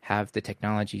have the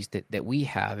technologies that we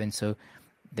have. And so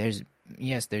there's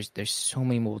so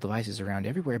many mobile devices around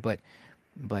everywhere, but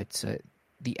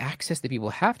the access that people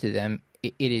have to them,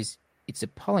 it's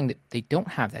appalling that they don't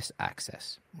have this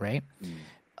access, right? Mm.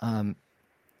 Um,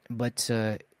 but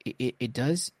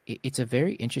it's a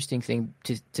very interesting thing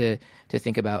to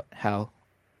think about how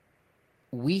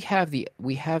we have the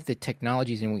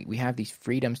technologies, and we have these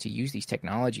freedoms to use these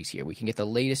technologies here. We can get the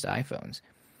latest iPhones,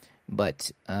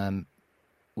 but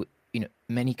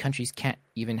many countries can't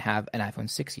even have an iPhone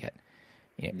 6 yet.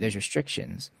 There's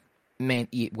restrictions,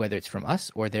 whether it's from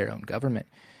us or their own government,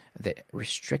 that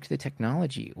restrict the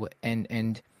technology.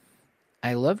 And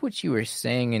I love what you were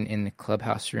saying in the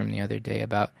clubhouse room the other day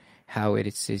about how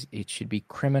it should be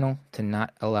criminal to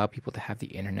not allow people to have the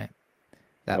internet.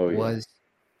 That Oh yeah. was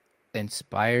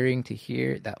inspiring to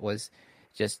hear. That was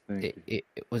just Thank you. it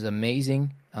was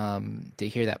amazing to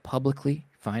hear that publicly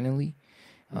finally.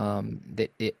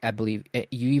 I believe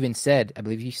you even said, I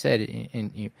believe you said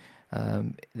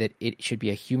that it should be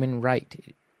a human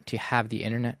right to have the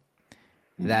internet,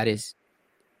 Mhm.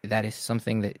 that is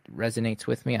something that resonates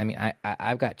with me. I mean,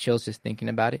 I've got chills just thinking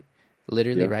about it,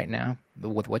 literally Yeah. right now,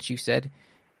 with what you said.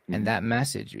 And Mhm. that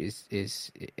message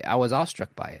is I was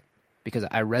awestruck by it because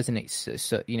I resonate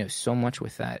so much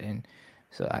with that. And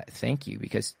so I thank you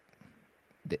because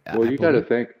Well, I believe.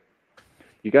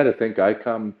 you got to think I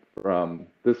come from,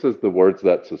 this is the words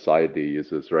that society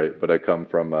uses, right? But I come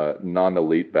from a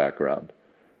non-elite background,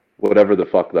 whatever the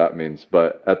fuck that means.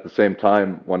 But at the same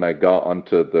time, when I got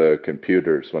onto the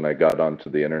computers, when I got onto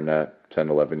the internet, 10,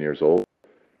 11 years old,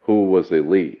 who was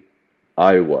elite?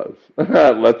 I was.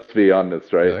 Let's be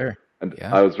honest, right? Sure. And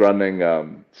Yeah. I was running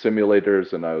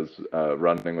simulators and I was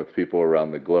running with people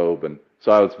around the globe. And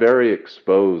so I was very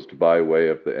exposed by way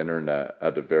of the internet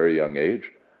at a very young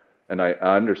age. And I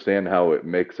understand how it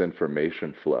makes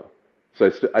information flow. So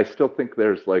I still think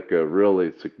there's like a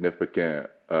really significant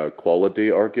quality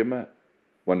argument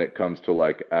when it comes to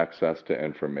like access to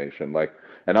information. Like,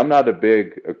 and I'm not a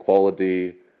big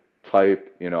equality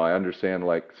type, you know, I understand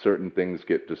like certain things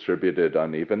get distributed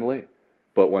unevenly,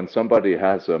 but when somebody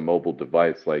has a mobile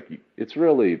device, like it's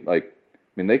really like,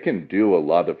 I mean, they can do a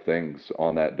lot of things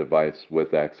on that device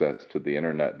with access to the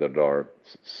internet that are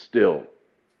still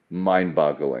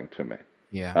mind-boggling to me.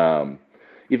 Yeah. Um,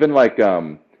 even like,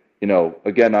 you know,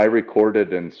 again, I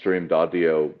recorded and streamed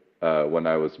audio when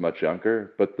I was much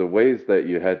younger, but the ways that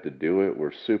you had to do it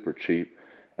were super cheap.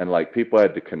 And like people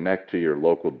had to connect to your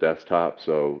local desktop.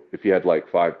 So if you had like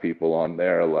five people on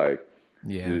there, like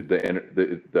Yeah.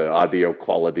 the audio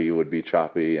quality would be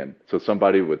choppy. And so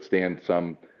somebody would stand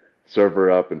some server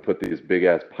up and put these big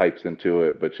ass pipes into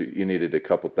it, but you needed a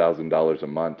couple $1,000s a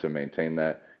month to maintain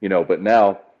that. You know, but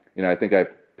now, you know, I think I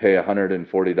pay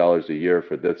 $140 a year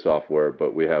for this software,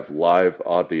 but we have live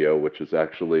audio, which is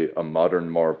actually a modern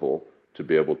marvel to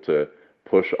be able to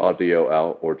push audio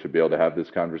out or to be able to have this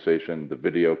conversation, the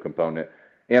video component,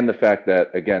 and the fact that,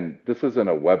 again, this isn't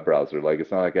a web browser. Like,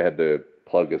 it's not like I had to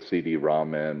plug a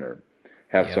CD-ROM in or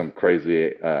have Yep. some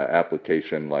crazy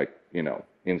application like, you know,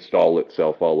 install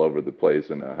itself all over the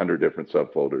place in 100 different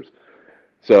subfolders.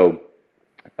 So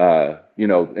you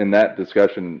know, in that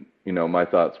discussion, you know, my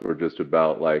thoughts were just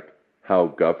about like how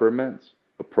governments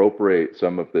appropriate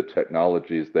some of the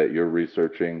technologies that you're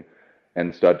researching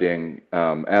and studying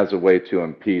as a way to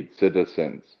impede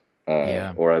citizens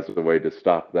Yeah. or as a way to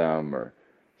stop them or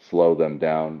slow them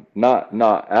down.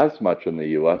 Not as much in the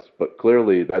U.S., but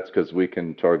clearly that's because we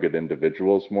can target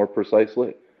individuals more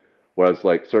precisely. Whereas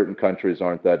like certain countries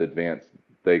aren't that advanced,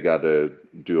 they got to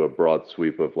do a broad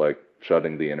sweep of like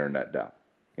shutting the internet down,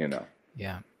 you know.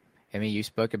 Yeah. I mean, you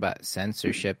spoke about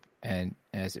censorship and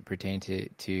as it pertained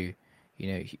to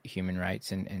human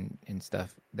rights and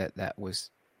stuff that was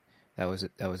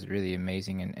really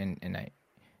amazing and I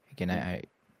again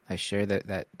I share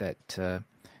that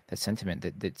sentiment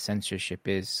that censorship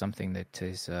is something that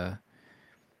is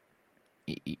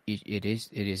it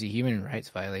is a human rights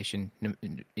violation,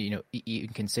 even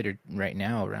considered right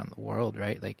now around the world,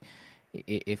 right? Like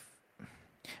if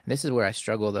this is where I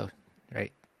struggle though,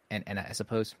 right? And I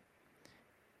suppose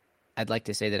I'd like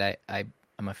to say that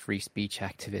I'm a free speech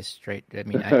activist, right? I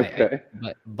mean, Okay.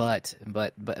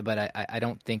 I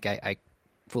don't think I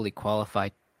fully qualify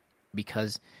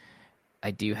because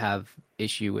I do have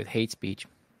issue with hate speech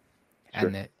Sure.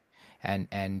 and the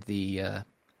and the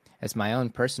as my own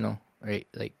personal, right,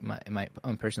 like my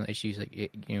own personal issues, like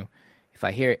if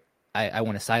I hear it, I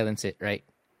want to silence it, right?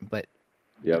 But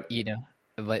Yep. you know,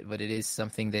 but it is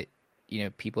something that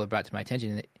people have brought to my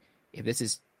attention that if this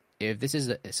is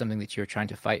something that you're trying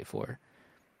to fight for,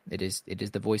 it is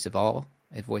the voice of all,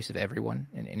 a voice of everyone,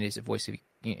 and it is a voice of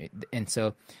and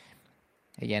so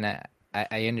again,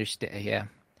 I understand. Yeah,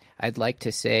 I'd like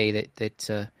to say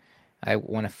that I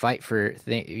want to fight for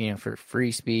for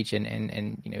free speech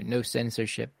and no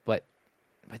censorship, but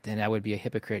then I would be a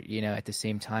hypocrite, at the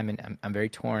same time, and I'm very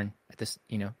torn at this,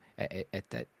 at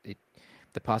that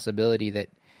the possibility that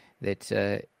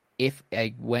if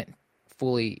I went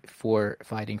fully for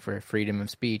fighting for freedom of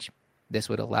speech, this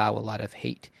would allow a lot of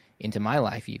hate into my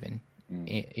life, even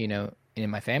Mm. in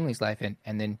my family's life,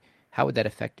 and then how would that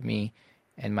affect me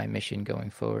and my mission going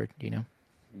forward? Mm.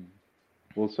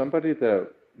 Well, somebody that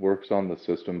works on the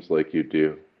systems like you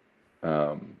do,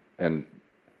 and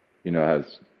you know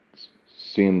has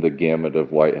seen the gamut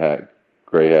of white hat,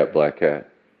 gray hat, black hat,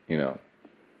 you know,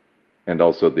 and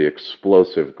also the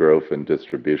explosive growth and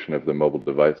distribution of the mobile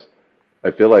device.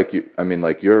 I feel like I mean,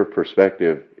 like your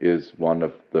perspective is one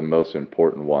of the most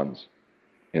important ones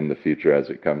in the future as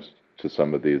it comes to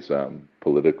some of these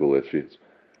political issues.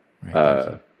 Right. Thank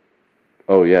Uh, you.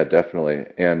 oh yeah, definitely.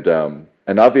 And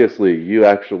obviously you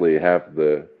actually have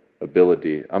the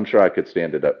ability. I'm sure I could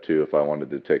stand it up too if I wanted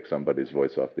to take somebody's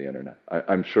voice off the internet.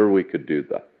 I'm sure we could do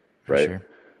that, For right? sure.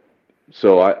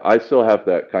 So I still have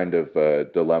that kind of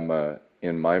dilemma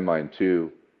in my mind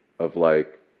too, of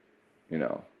like, you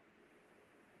know,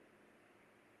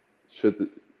 should the,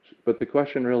 but the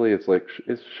question really is like,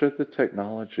 should the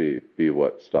technology be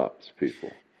what stops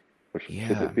people? Or should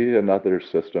Yeah. it be another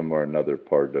system or another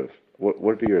part of,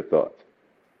 what are your thoughts?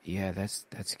 Yeah, that's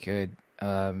good.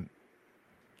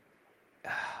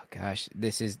 Gosh,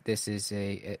 this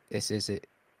is a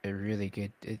really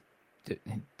good d-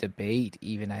 debate,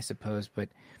 even I suppose. But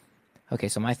okay,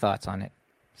 so my thoughts on it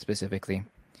specifically.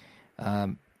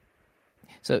 Um,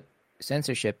 so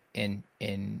censorship in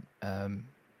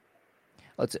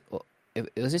well,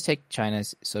 let's just take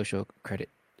China's social credit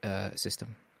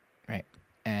system, right?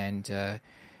 And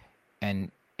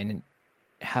and and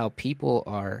how people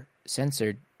are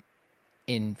censored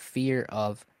in fear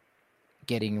of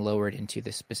getting lowered into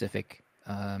the specific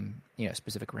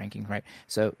specific ranking, right?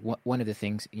 So one of the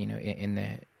things in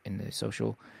the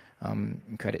social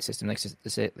credit system, like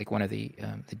let's say, like one of the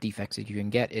defects that you can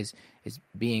get is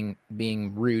being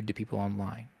rude to people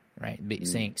online, right?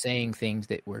 Mm, Saying things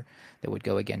that would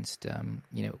go against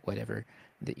whatever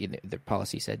the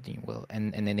policy said will,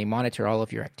 and then they monitor all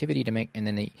of your activity to make, and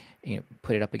then they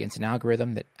put it up against an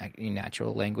algorithm that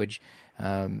natural language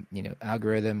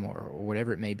algorithm or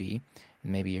whatever it may be.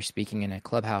 Maybe you're speaking in a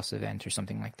clubhouse event or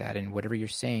something like that, and whatever you're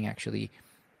saying actually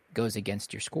goes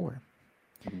against your score.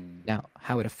 mm, Now,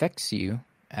 how it affects you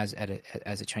as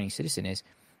a Chinese citizen is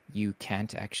you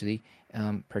can't actually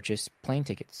purchase plane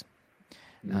tickets.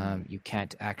 mm, You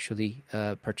can't actually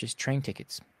purchase train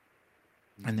tickets.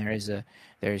 And mm, there's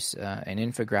an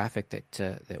infographic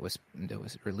that was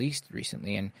released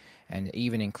recently, and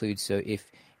even includes, so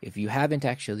if you haven't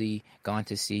actually gone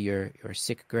to see your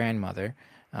sick grandmother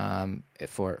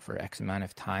for X amount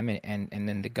of time, and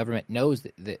then the government knows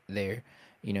that they're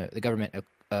the government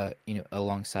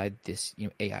alongside this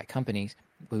AI companies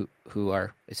who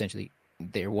are essentially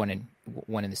they're one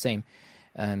and the same,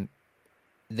 um,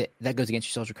 that goes against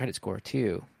your social credit score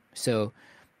too. So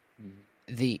mm.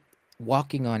 the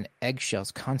walking on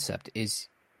eggshells concept is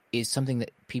something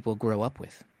that people grow up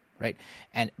with, right?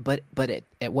 And but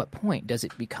at what point does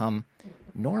it become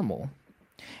normal?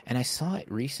 And I saw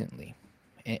it recently.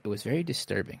 It was very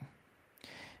disturbing.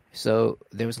 So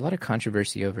there was a lot of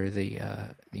controversy over the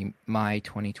my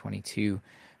 2022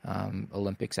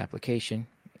 Olympics application.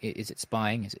 Is it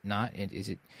spying? Is it not? Is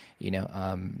it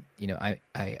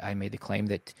I made the claim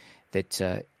that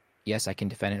yes, I can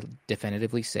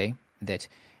definitively say that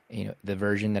the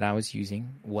version that I was using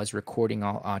was recording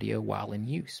all audio while in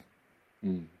use,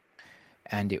 Mm.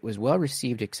 and it was well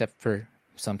received, except for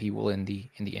some people in the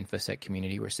infosec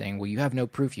community were saying, "Well, you have no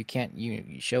proof. You can't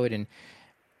you show it." And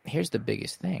here's the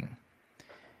biggest thing: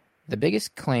 the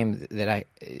biggest claim that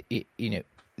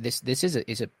this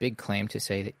is a big claim to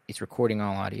say that it's recording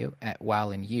all audio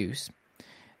while in use.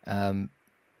 Um,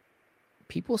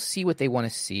 People see what they want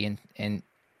to see,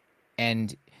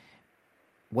 and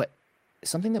what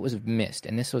something that was missed,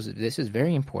 and this is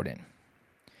very important.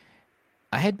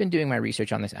 I had been doing my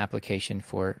research on this application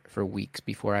for weeks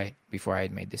before I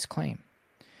had made this claim,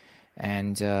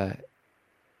 and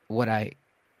what I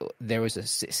there was a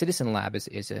Citizen Lab is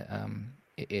a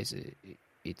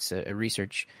it's a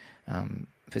research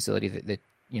facility that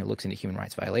looks into human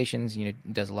rights violations.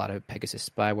 Does a lot of Pegasus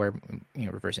spyware,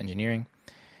 reverse engineering.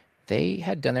 They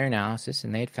had done their analysis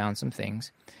and they had found some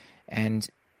things, and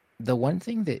the one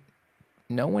thing that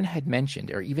no one had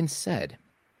mentioned or even said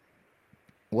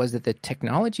was that the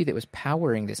technology that was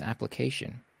powering this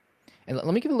application. And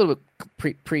let me give a little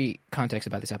bit pre context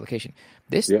about this application.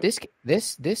 This Yep.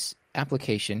 this this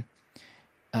application,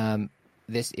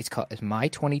 it's my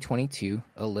 2022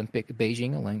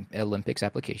 Olympics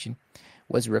application,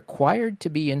 was required to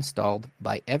be installed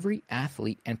by every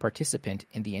athlete and participant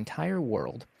in the entire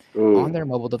world on Oh. their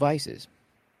mobile devices.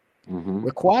 Mm-hmm.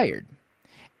 Required.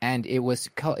 And it was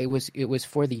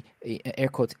for the air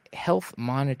quotes health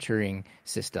monitoring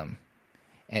system,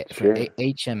 for Sure.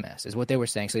 HMS is what they were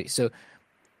saying. So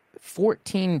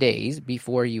 14 days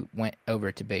before you went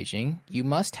over to Beijing, you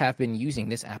must have been using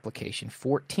this application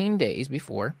 14 days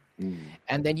before, Mm,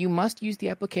 and then you must use the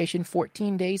application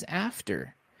 14 days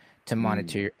after to mm,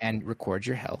 monitor and record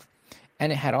your health.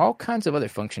 And it had all kinds of other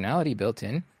functionality built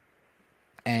in,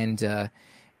 and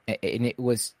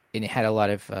it had a lot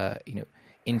of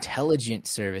intelligent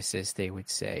services. They would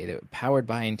say that were powered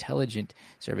by intelligent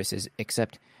services,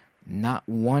 except not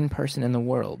one person in the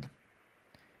world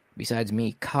besides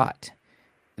me caught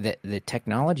that the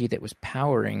technology that was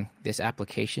powering this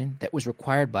application that was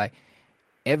required by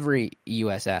every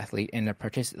U.S. athlete and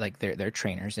their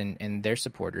trainers and their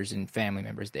supporters and family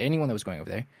members, anyone that was going over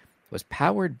there, was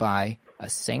powered by a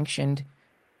sanctioned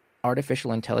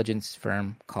artificial intelligence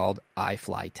firm called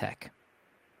iFlyTech.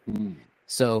 Mm.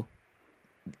 So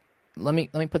let me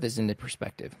put this into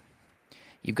perspective.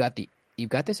 You've got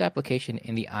this application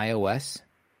in the iOS,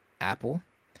 Apple,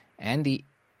 and the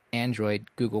Android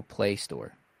Google Play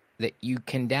Store that you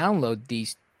can download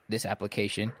this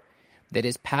application that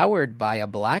is powered by a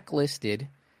blacklisted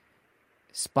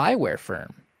spyware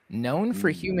firm known for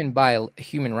human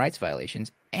rights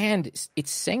violations, and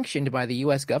it's sanctioned by the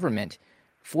U.S. government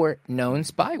for known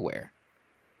spyware.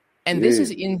 And this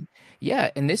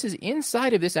is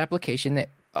inside of this application that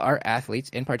our athletes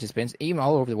and participants, even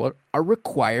all over the world, are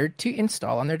required to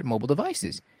install on their mobile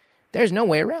devices. There's no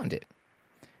way around it,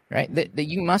 right? That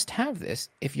you must have this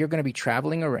if you're going to be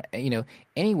traveling around,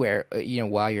 anywhere,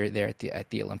 while you're there at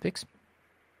the Olympics.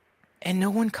 And no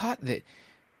one caught that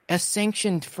a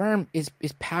sanctioned firm is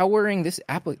powering this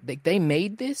application. They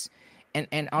made this,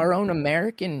 and our own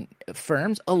American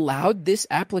firms allowed this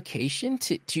application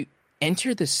to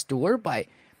enter the store by.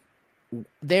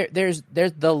 There's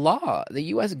the law. The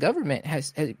U.S. government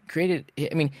has created.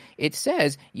 I mean, it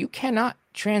says you cannot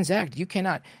transact. You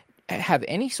cannot have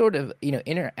any sort of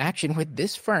interaction with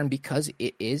this firm because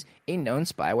it is a known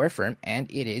spyware firm and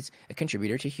it is a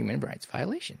contributor to human rights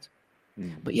violations.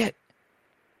 But yet,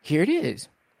 here it is.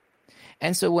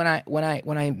 And so when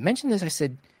I mentioned this, I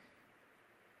said,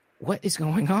 "What is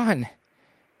going on?"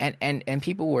 And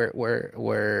people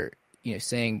were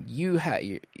saying you're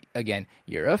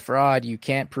a fraud. You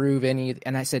can't prove any.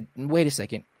 And I said, wait a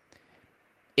second.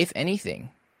 If anything,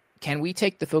 can we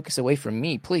take the focus away from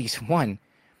me, please?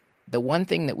 The one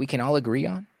thing that we can all agree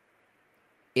on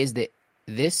is that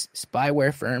this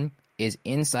spyware firm is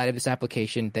inside of this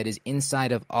application that is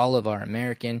inside of all of our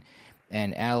American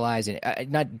and allies, and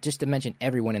not just to mention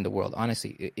everyone in the world.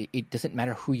 Honestly, it doesn't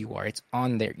matter who you are. It's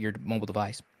on your mobile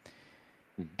device.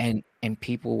 And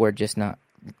people were just not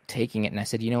taking it. And I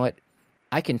said, you know what?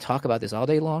 I can talk about this all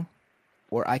day long,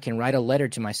 or I can write a letter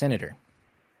to my senator.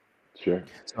 Sure.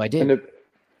 So I did.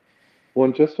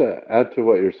 And just to add to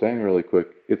what you're saying really quick,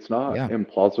 it's not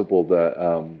implausible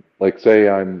that, say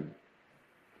I'm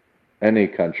any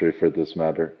country for this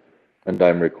matter, and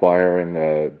I'm requiring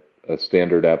a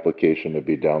standard application to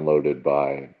be downloaded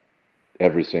by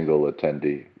every single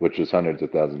attendee, which is hundreds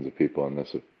of thousands of people in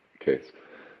this case,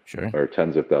 Sure, or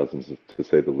tens of thousands to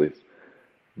say the least.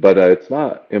 But it's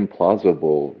not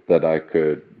implausible that I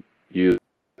could use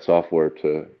software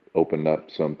to open up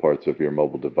some parts of your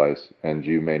mobile device, and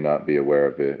you may not be aware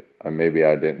of it. Maybe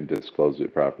I didn't disclose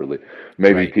it properly.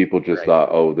 Maybe people just thought,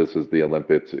 oh, this is the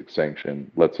Olympics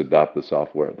sanction. Let's adopt the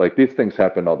software. Like these things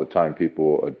happen all the time.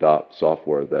 People adopt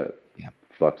software that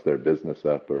fucks their business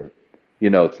up, or,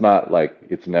 it's not like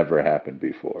it's never happened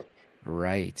before.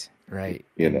 Right.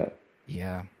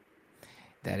 Yeah,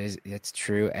 that's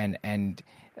true. And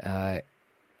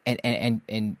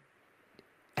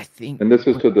I think, and this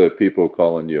is to the people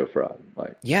calling you a fraud.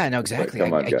 No, exactly.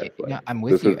 Come on, guys. I'm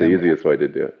with you. you. This is the easiest way to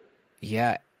do it.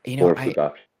 Yeah, Forced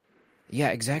adoption. Yeah,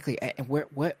 exactly. And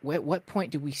what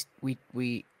point do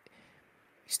we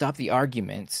stop the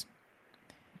arguments?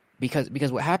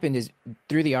 Because what happened is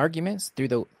through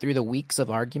the weeks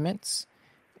of arguments,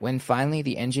 when finally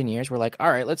the engineers were like, all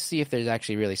right, let's see if there's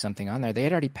actually really something on there. They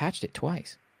had already patched it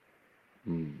twice.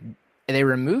 They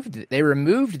removed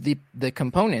the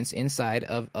components inside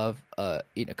of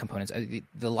components,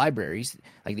 the libraries,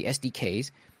 like the SDKs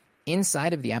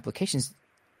inside of the applications.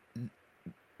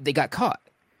 They got caught.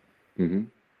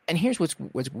 And here's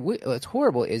what's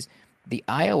horrible is the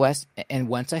iOS. And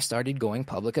once I started going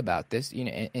public about this,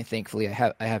 and thankfully I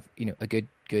have a good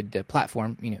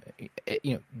platform,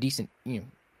 decent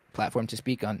platform to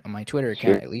speak on my Twitter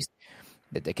account, at least,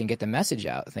 that they can get the message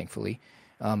out. Thankfully.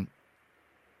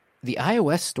 The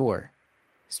iOS store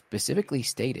specifically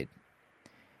stated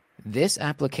this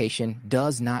application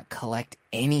does not collect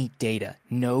any data.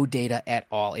 No data at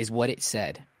all is what it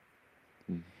said.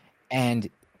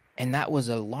 And that was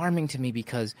alarming to me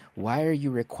because why are you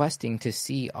requesting to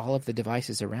see all of the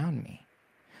devices around me?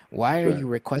 Why are you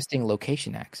requesting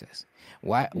location access?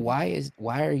 Why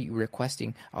are you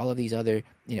requesting all of these other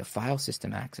file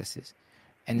system accesses?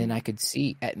 And then I could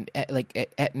see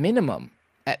at minimum,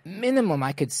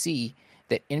 I could see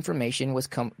that information was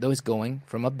going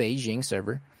from a Beijing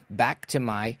server back to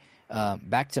my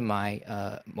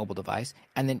mobile device,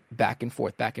 and then back and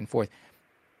forth.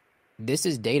 This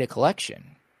is data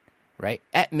collection, right?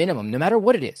 At minimum, no matter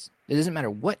what it is, it doesn't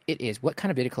matter what it is, what kind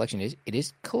of data collection it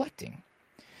is collecting.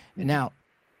 Now,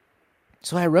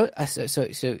 So I wrote,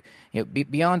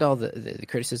 beyond all the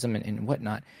criticism and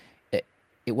whatnot,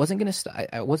 it wasn't going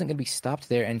to I wasn't going to be stopped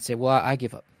there and say, well, I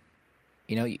give up.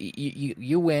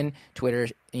 You win Twitter,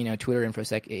 Twitter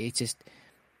InfoSec. It's just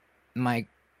my,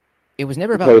 it was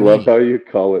never I about love me. how you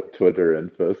call it Twitter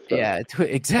InfoSec. Yeah,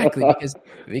 exactly,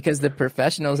 because the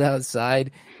professionals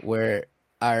outside were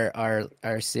are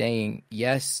saying,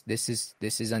 yes, this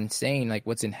is insane, like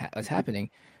what's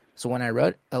happening. So when I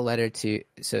wrote a letter to,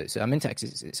 so I'm in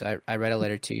Texas, so I read a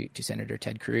letter to Senator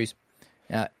Ted Cruz.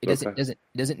 It Okay.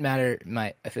 doesn't matter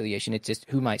my affiliation. It's just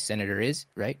who my senator is,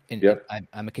 right? And Yep.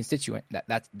 I'm a constituent.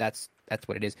 That's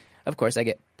what it is. Of course, I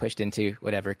get pushed into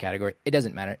whatever category. It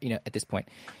doesn't matter, at this point,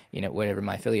 whatever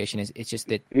my affiliation is. It's just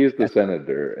that He's the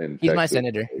senator in he's my Texas.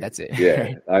 senator. That's it.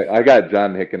 Yeah, Right? I got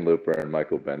John Hickenlooper and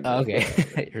Michael Oh, Bender, okay.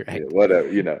 but yeah, Right. whatever.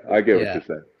 I get what Yeah. you're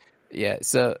saying. Yeah.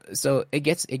 So it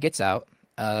gets out,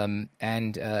 and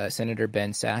Senator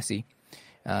Ben Sasse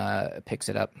picks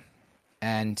it up,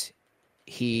 and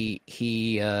he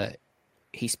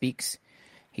speaks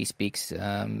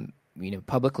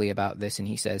publicly about this, and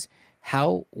he says,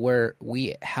 how are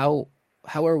we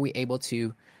able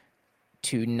to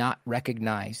not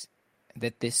recognize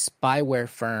that this spyware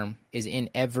firm is in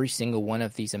every single one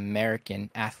of these American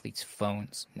athletes'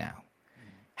 phones now?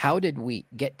 How did we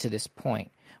get to this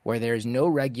point where there's no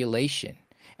regulation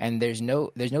and there's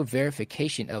no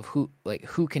verification of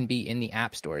who can be in the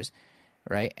app stores,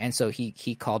 right? And so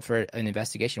he called for an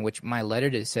investigation, which my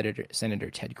letter to Senator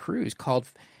Ted Cruz called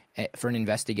for an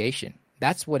investigation.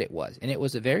 That's what it was, and it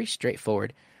was a very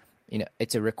straightforward.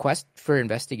 It's a request for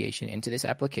investigation into this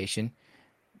application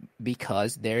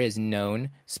because there is known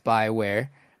spyware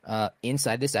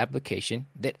inside this application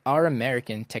that our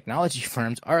American technology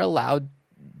firms are allowed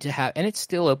to have, and it's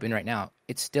still open right now.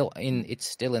 It's still in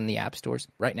the app stores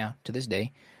right now to this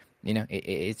day.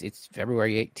 It's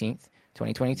February 18th,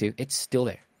 2022. It's still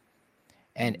there,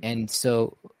 and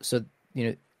so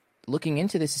looking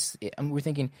into this, we're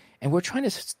thinking, and we're trying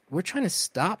to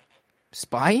stop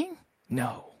spying.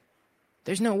 No,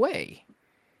 there's no way.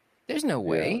 There's no Yeah.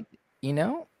 way,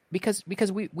 because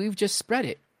we've just spread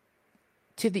it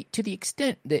to the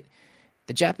extent that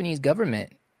the Japanese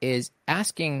government is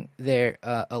asking their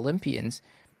Olympians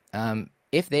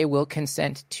if they will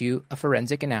consent to a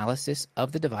forensic analysis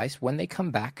of the device when they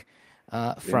come back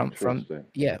from Interesting.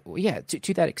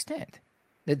 to that extent.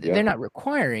 They're Yeah. not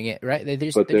requiring it, right? But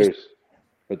They're just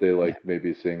they yeah. like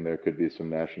maybe seeing there could be some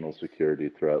national security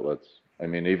threat. I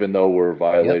mean, even though we're Yep.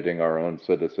 violating our own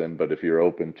citizen, but if you're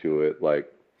open to it,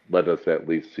 like, let us at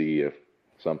least see if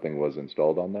something was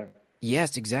installed on there.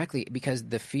 Yes, exactly. Because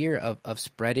the fear of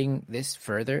spreading this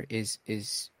further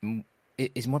is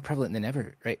more prevalent than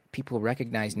ever, right? People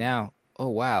recognize now, oh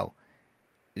wow,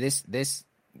 this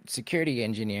security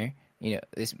engineer,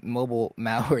 this mobile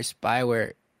malware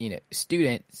spyware,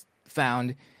 student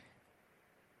found,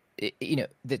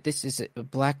 that this is a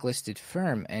blacklisted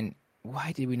firm, and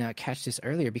why did we not catch this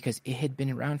earlier? Because it had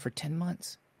been around for 10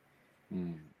 months.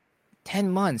 Mm.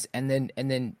 10 months, and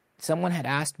then someone had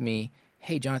asked me,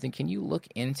 "Hey, Jonathan, can you look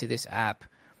into this app,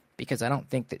 because I don't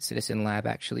think that Citizen Lab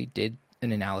actually did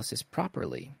an analysis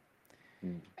properly."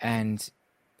 Mm. And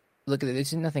look,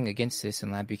 this is nothing against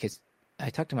Citizen Lab, because I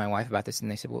talked to my wife about this,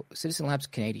 and they said, "Well, Citizen Lab's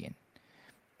Canadian,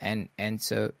 and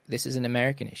so this is an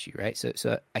American issue, right?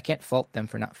 So I can't fault them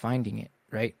for not finding it,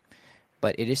 right?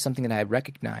 But it is something that I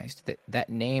recognized, that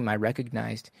name I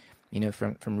recognized,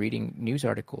 from reading news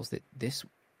articles, that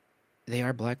they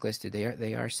are blacklisted,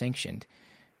 they are sanctioned,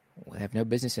 they have no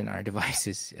business in our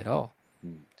devices at all."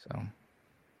 Mm. So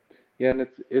Yeah, and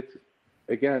it's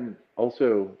again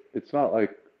also it's not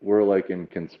like we're like in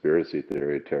conspiracy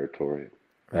theory territory.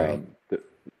 right, Th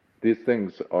These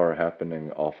things are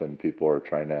happening often. People are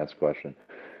trying to ask questions.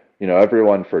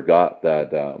 Everyone forgot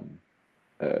that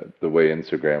the way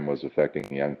Instagram was affecting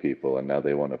young people, and now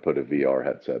they want to put a VR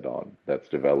headset on that's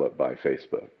developed by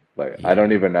Facebook. Like, I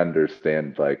don't yeah, even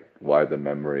understand like why the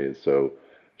memory is so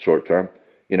short term.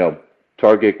 You know,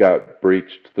 Target got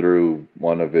breached through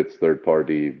one of its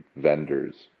third-party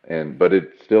vendors, but it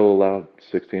still allowed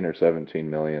 16 or 17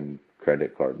 million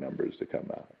credit card numbers to come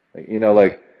out. yeah,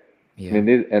 Like, I yeah,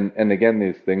 mean, and again,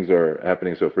 these things are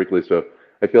happening so frequently. So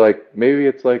I feel like maybe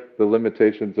it's like the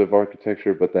limitations of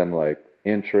architecture, but then like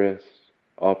interest,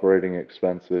 operating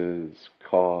expenses,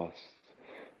 costs,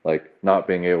 like not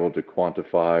being able to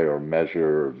quantify or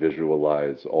measure or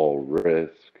visualize all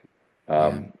risk.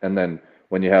 yeah, And then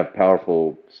when you have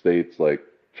powerful states like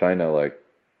China, like,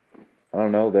 I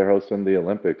don't know, they're hosting the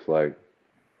Olympics, like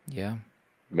yeah,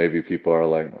 maybe people are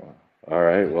like, all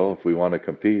right, yeah, well, if we want to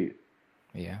compete,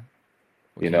 yeah.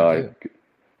 What you can you know, do?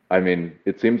 I mean,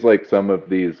 it seems like some of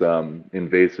these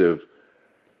invasive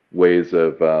ways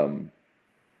of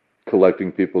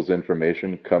collecting people's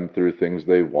information come through things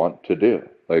they want to do.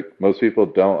 Like most people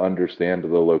don't understand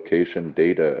the location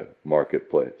data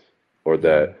marketplace, or Yeah.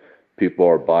 that people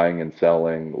are buying and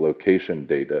selling location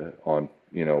data on,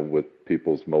 with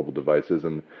people's mobile devices.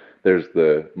 And there's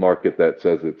the market that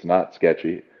says it's not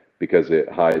sketchy because it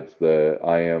hides the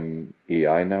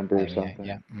IMEI number or Yeah. something.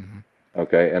 Yeah. Hmm.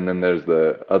 Okay, and then there's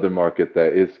the other market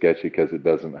that is sketchy because it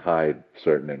doesn't hide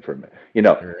certain information. You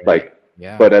know, Right. like,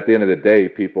 Yeah. but at the end of the day,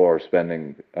 people are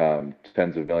spending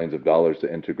tens of millions of dollars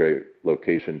to integrate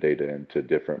location data into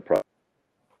different products.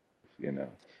 You know,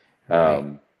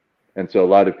 Right. and so a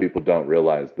lot of people don't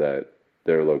realize that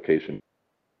their location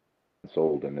is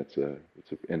sold, and it's an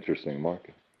interesting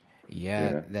market. You Yeah.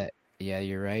 know, That. Yeah.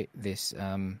 You're right. This.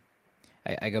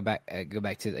 I go back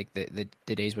to like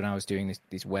the days when I was doing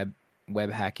these web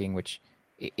hacking, which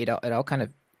it all kind of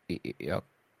it all,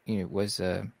 was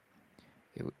it,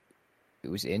 it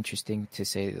was interesting to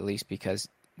say the least, because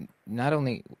not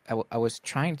only I was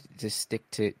trying to stick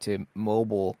to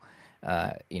mobile,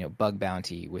 bug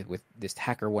bounty with this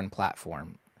HackerOne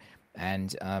platform,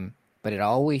 and but it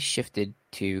always shifted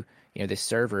to this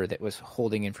server that was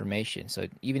holding information. So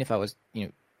even if I was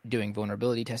doing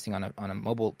vulnerability testing on a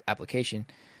mobile application,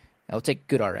 I'll take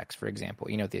GoodRx for example.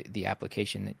 The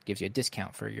application that gives you a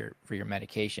discount for your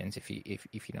medications if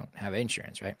you don't have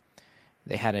insurance, right?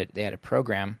 They had a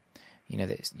program,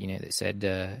 that said,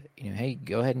 hey,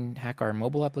 go ahead and hack our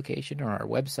mobile application or our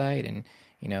website, and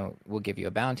we'll give you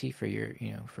a bounty for your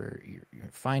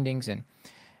findings. And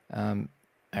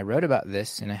I wrote about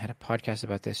this, and I had a podcast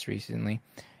about this recently,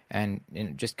 and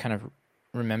just kind of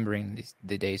remembering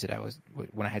the days that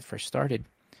when I had first started.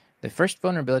 The first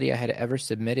vulnerability I had ever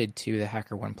submitted to the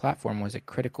HackerOne platform was a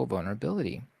critical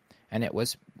vulnerability, and it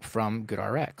was from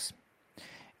GoodRx.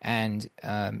 And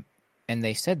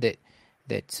they said that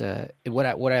what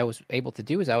I was able to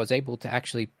do is I was able to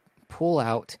actually pull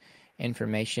out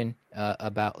information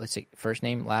about, let's say, first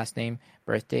name, last name,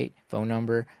 birth date, phone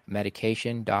number,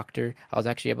 medication, doctor. I was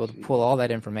actually able to pull all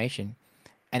that information.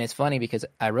 And it's funny because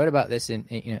I wrote about this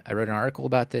I wrote an article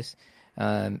about this,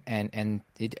 and I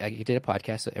did a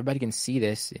podcast so everybody can see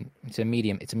this. It's a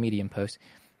Medium post.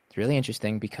 It's really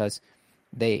interesting because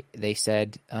they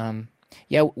said,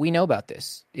 yeah, we know about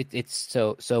this. It's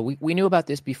so we knew about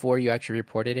this before you actually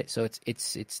reported it, so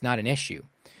it's not an issue.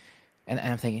 And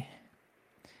I'm thinking,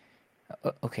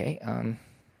 okay,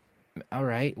 all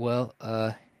right, well,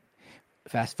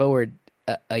 fast forward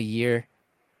a year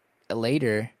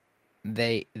later,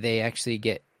 they actually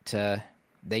get to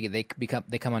they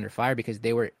come under fire because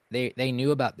they knew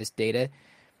about this data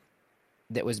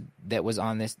that was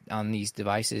on these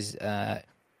devices.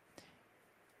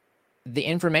 The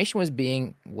information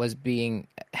was being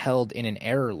held in an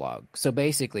error log. So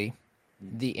basically,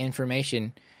 the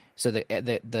information, so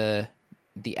the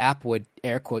app would,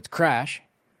 air quotes, crash.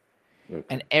 okay.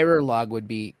 An error log would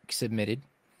be submitted,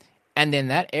 and then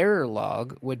that error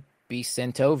log would be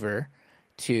sent over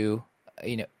to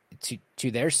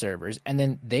to their servers, and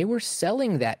then they were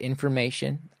selling that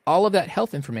information, all of that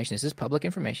health information. This is public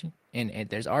information, and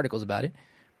there's articles about it.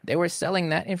 They were selling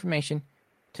that information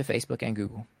to Facebook and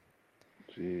Google.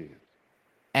 Jeez.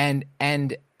 And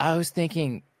I was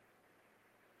thinking,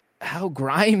 how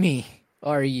grimy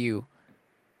are you?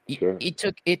 Sure.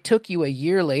 It took you a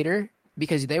year later,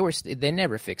 because they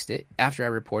never fixed it after I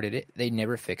reported it. They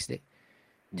never fixed it.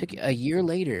 It took a year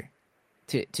later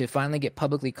to finally get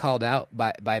publicly called out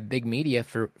by big media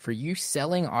for you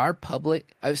selling our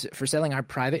for selling our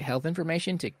private health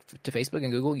information to Facebook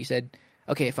and Google. You said,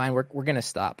 okay, fine, we're gonna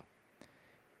stop.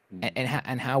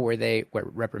 And how were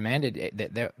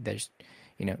reprimanded? There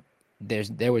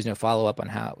was no follow up on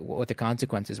what the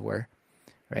consequences were,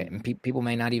 right? And people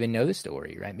may not even know the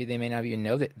story, right? They may not even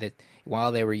know that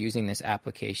while they were using this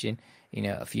application,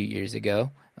 a few years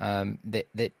ago,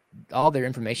 that all their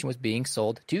information was being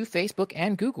sold to Facebook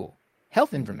and Google,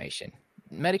 health information,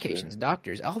 medications,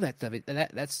 doctors, all that stuff.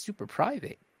 That's super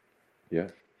private. Yeah.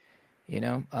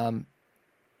 Yeah.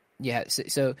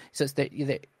 So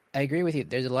I agree with you.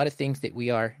 There's a lot of things that we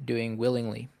are doing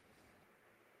willingly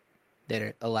that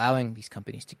are allowing these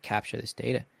companies to capture this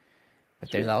data.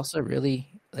 But there's also really,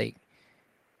 like,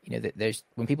 there's,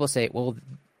 when people say, well,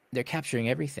 they're capturing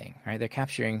everything, right? They're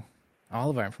capturing all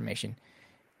of our information.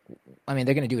 I mean,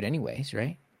 they're going to do it anyways,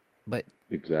 right? But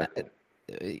Exactly.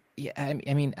 yeah,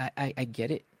 I mean, I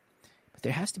get it, but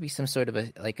there has to be some sort of a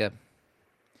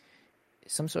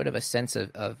sense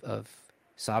of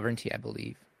sovereignty, I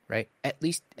believe, right? At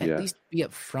least Yeah. be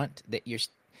upfront that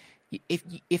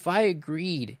if I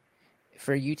agreed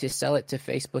for you to sell it to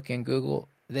Facebook and Google,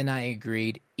 then I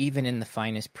agreed, even in the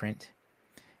finest print.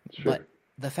 But Sure.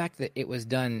 the fact that it was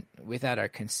done without our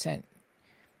consent,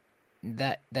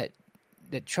 that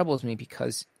troubles me,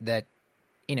 because that,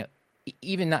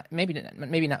 even not,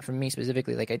 maybe not for me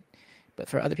specifically, but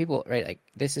for other people, right? Like,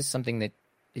 this is something that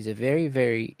is a very,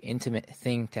 very intimate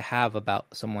thing to have about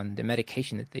someone, the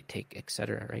medication that they take,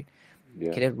 etc. Right? It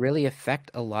Yeah. could really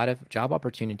affect a lot of job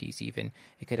opportunities. Even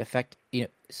it could affect,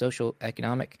 social,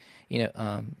 economic,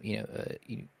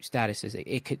 statuses.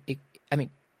 I mean,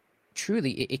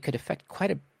 truly, it could affect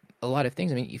quite a lot of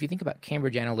things. I mean, if you think about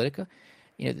Cambridge Analytica,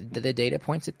 the data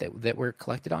points that were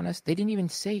collected on us, they didn't even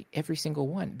say every single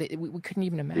one. We couldn't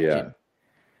even Yeah. imagine,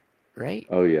 right?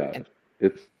 Oh yeah. And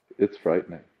It's it's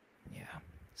frightening. yeah,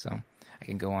 so I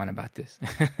can go on about this.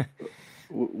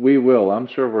 We will. I'm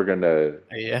sure we're gonna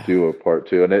Yeah, do a part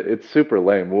two, and it's super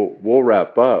lame. We'll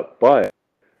wrap up, but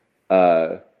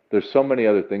there's so many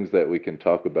other things that we can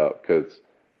talk about because,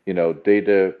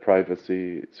 data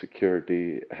privacy,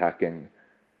 security, hacking,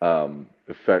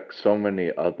 affect so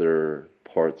many other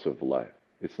parts of life.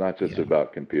 It's not just yeah,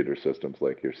 about computer systems,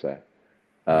 like you're saying.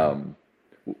 yeah. Um,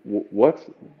 what's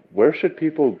where should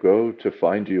people go to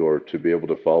find you or to be able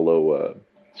to follow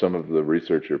some of the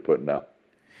research you're putting out?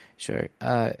 Sure.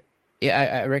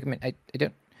 Yeah, I recommend. I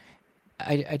don't.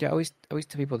 I always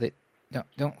tell people that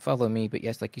don't follow me, but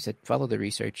yes, like you said, follow the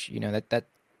research.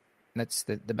 That's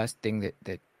the best thing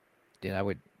that I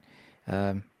would.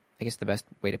 I guess the best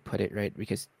way to put it, right?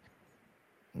 Because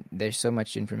there's so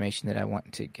much information that I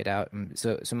want to get out.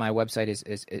 So my website is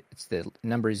it's the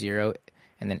number zero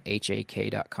and then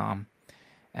hak.com,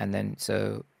 and then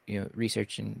so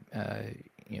research and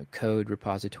code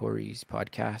repositories,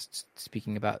 podcasts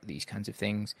speaking about these kinds of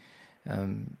things.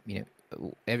 Um, you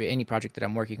any project that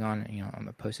I'm working on, I'm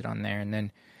gonna post it on there, and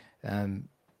then um,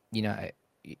 you know I,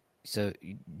 so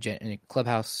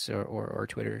Clubhouse or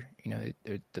Twitter,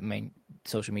 are the main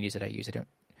social medias that I use. I don't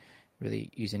really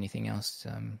use anything else,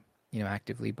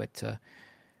 actively. But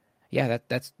yeah,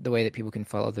 that's the way that people can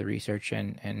follow the research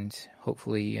and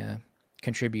hopefully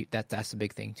contribute. That's the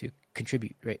big thing, to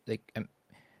contribute, right? Like,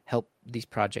 help these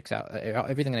projects out.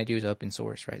 Everything that I do is open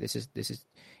source, right? This is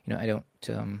I don't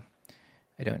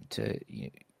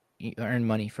earn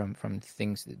money from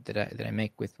things that I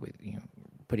make with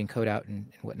putting code out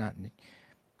and whatnot. And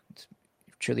it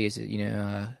truly is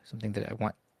something that I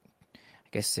want. I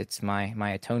guess it's my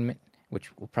atonement,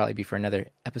 which will probably be for another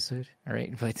episode. All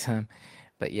right,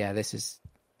 but yeah, this is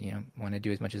want to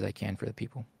do as much as I can for the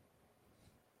people.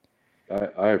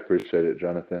 I appreciate it,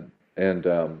 Jonathan. And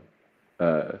uh,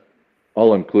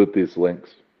 I'll include these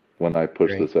links when I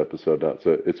push Great, this episode out.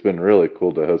 So it's been really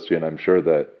cool to host you, and I'm sure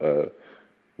that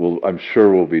I'm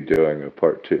sure we'll be doing a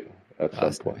part two at some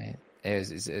awesome, point. man.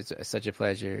 It's such a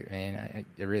pleasure, and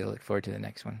I really look forward to the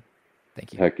next one.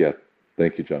 Thank you. Heck yeah.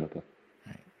 Thank you, Jonathan.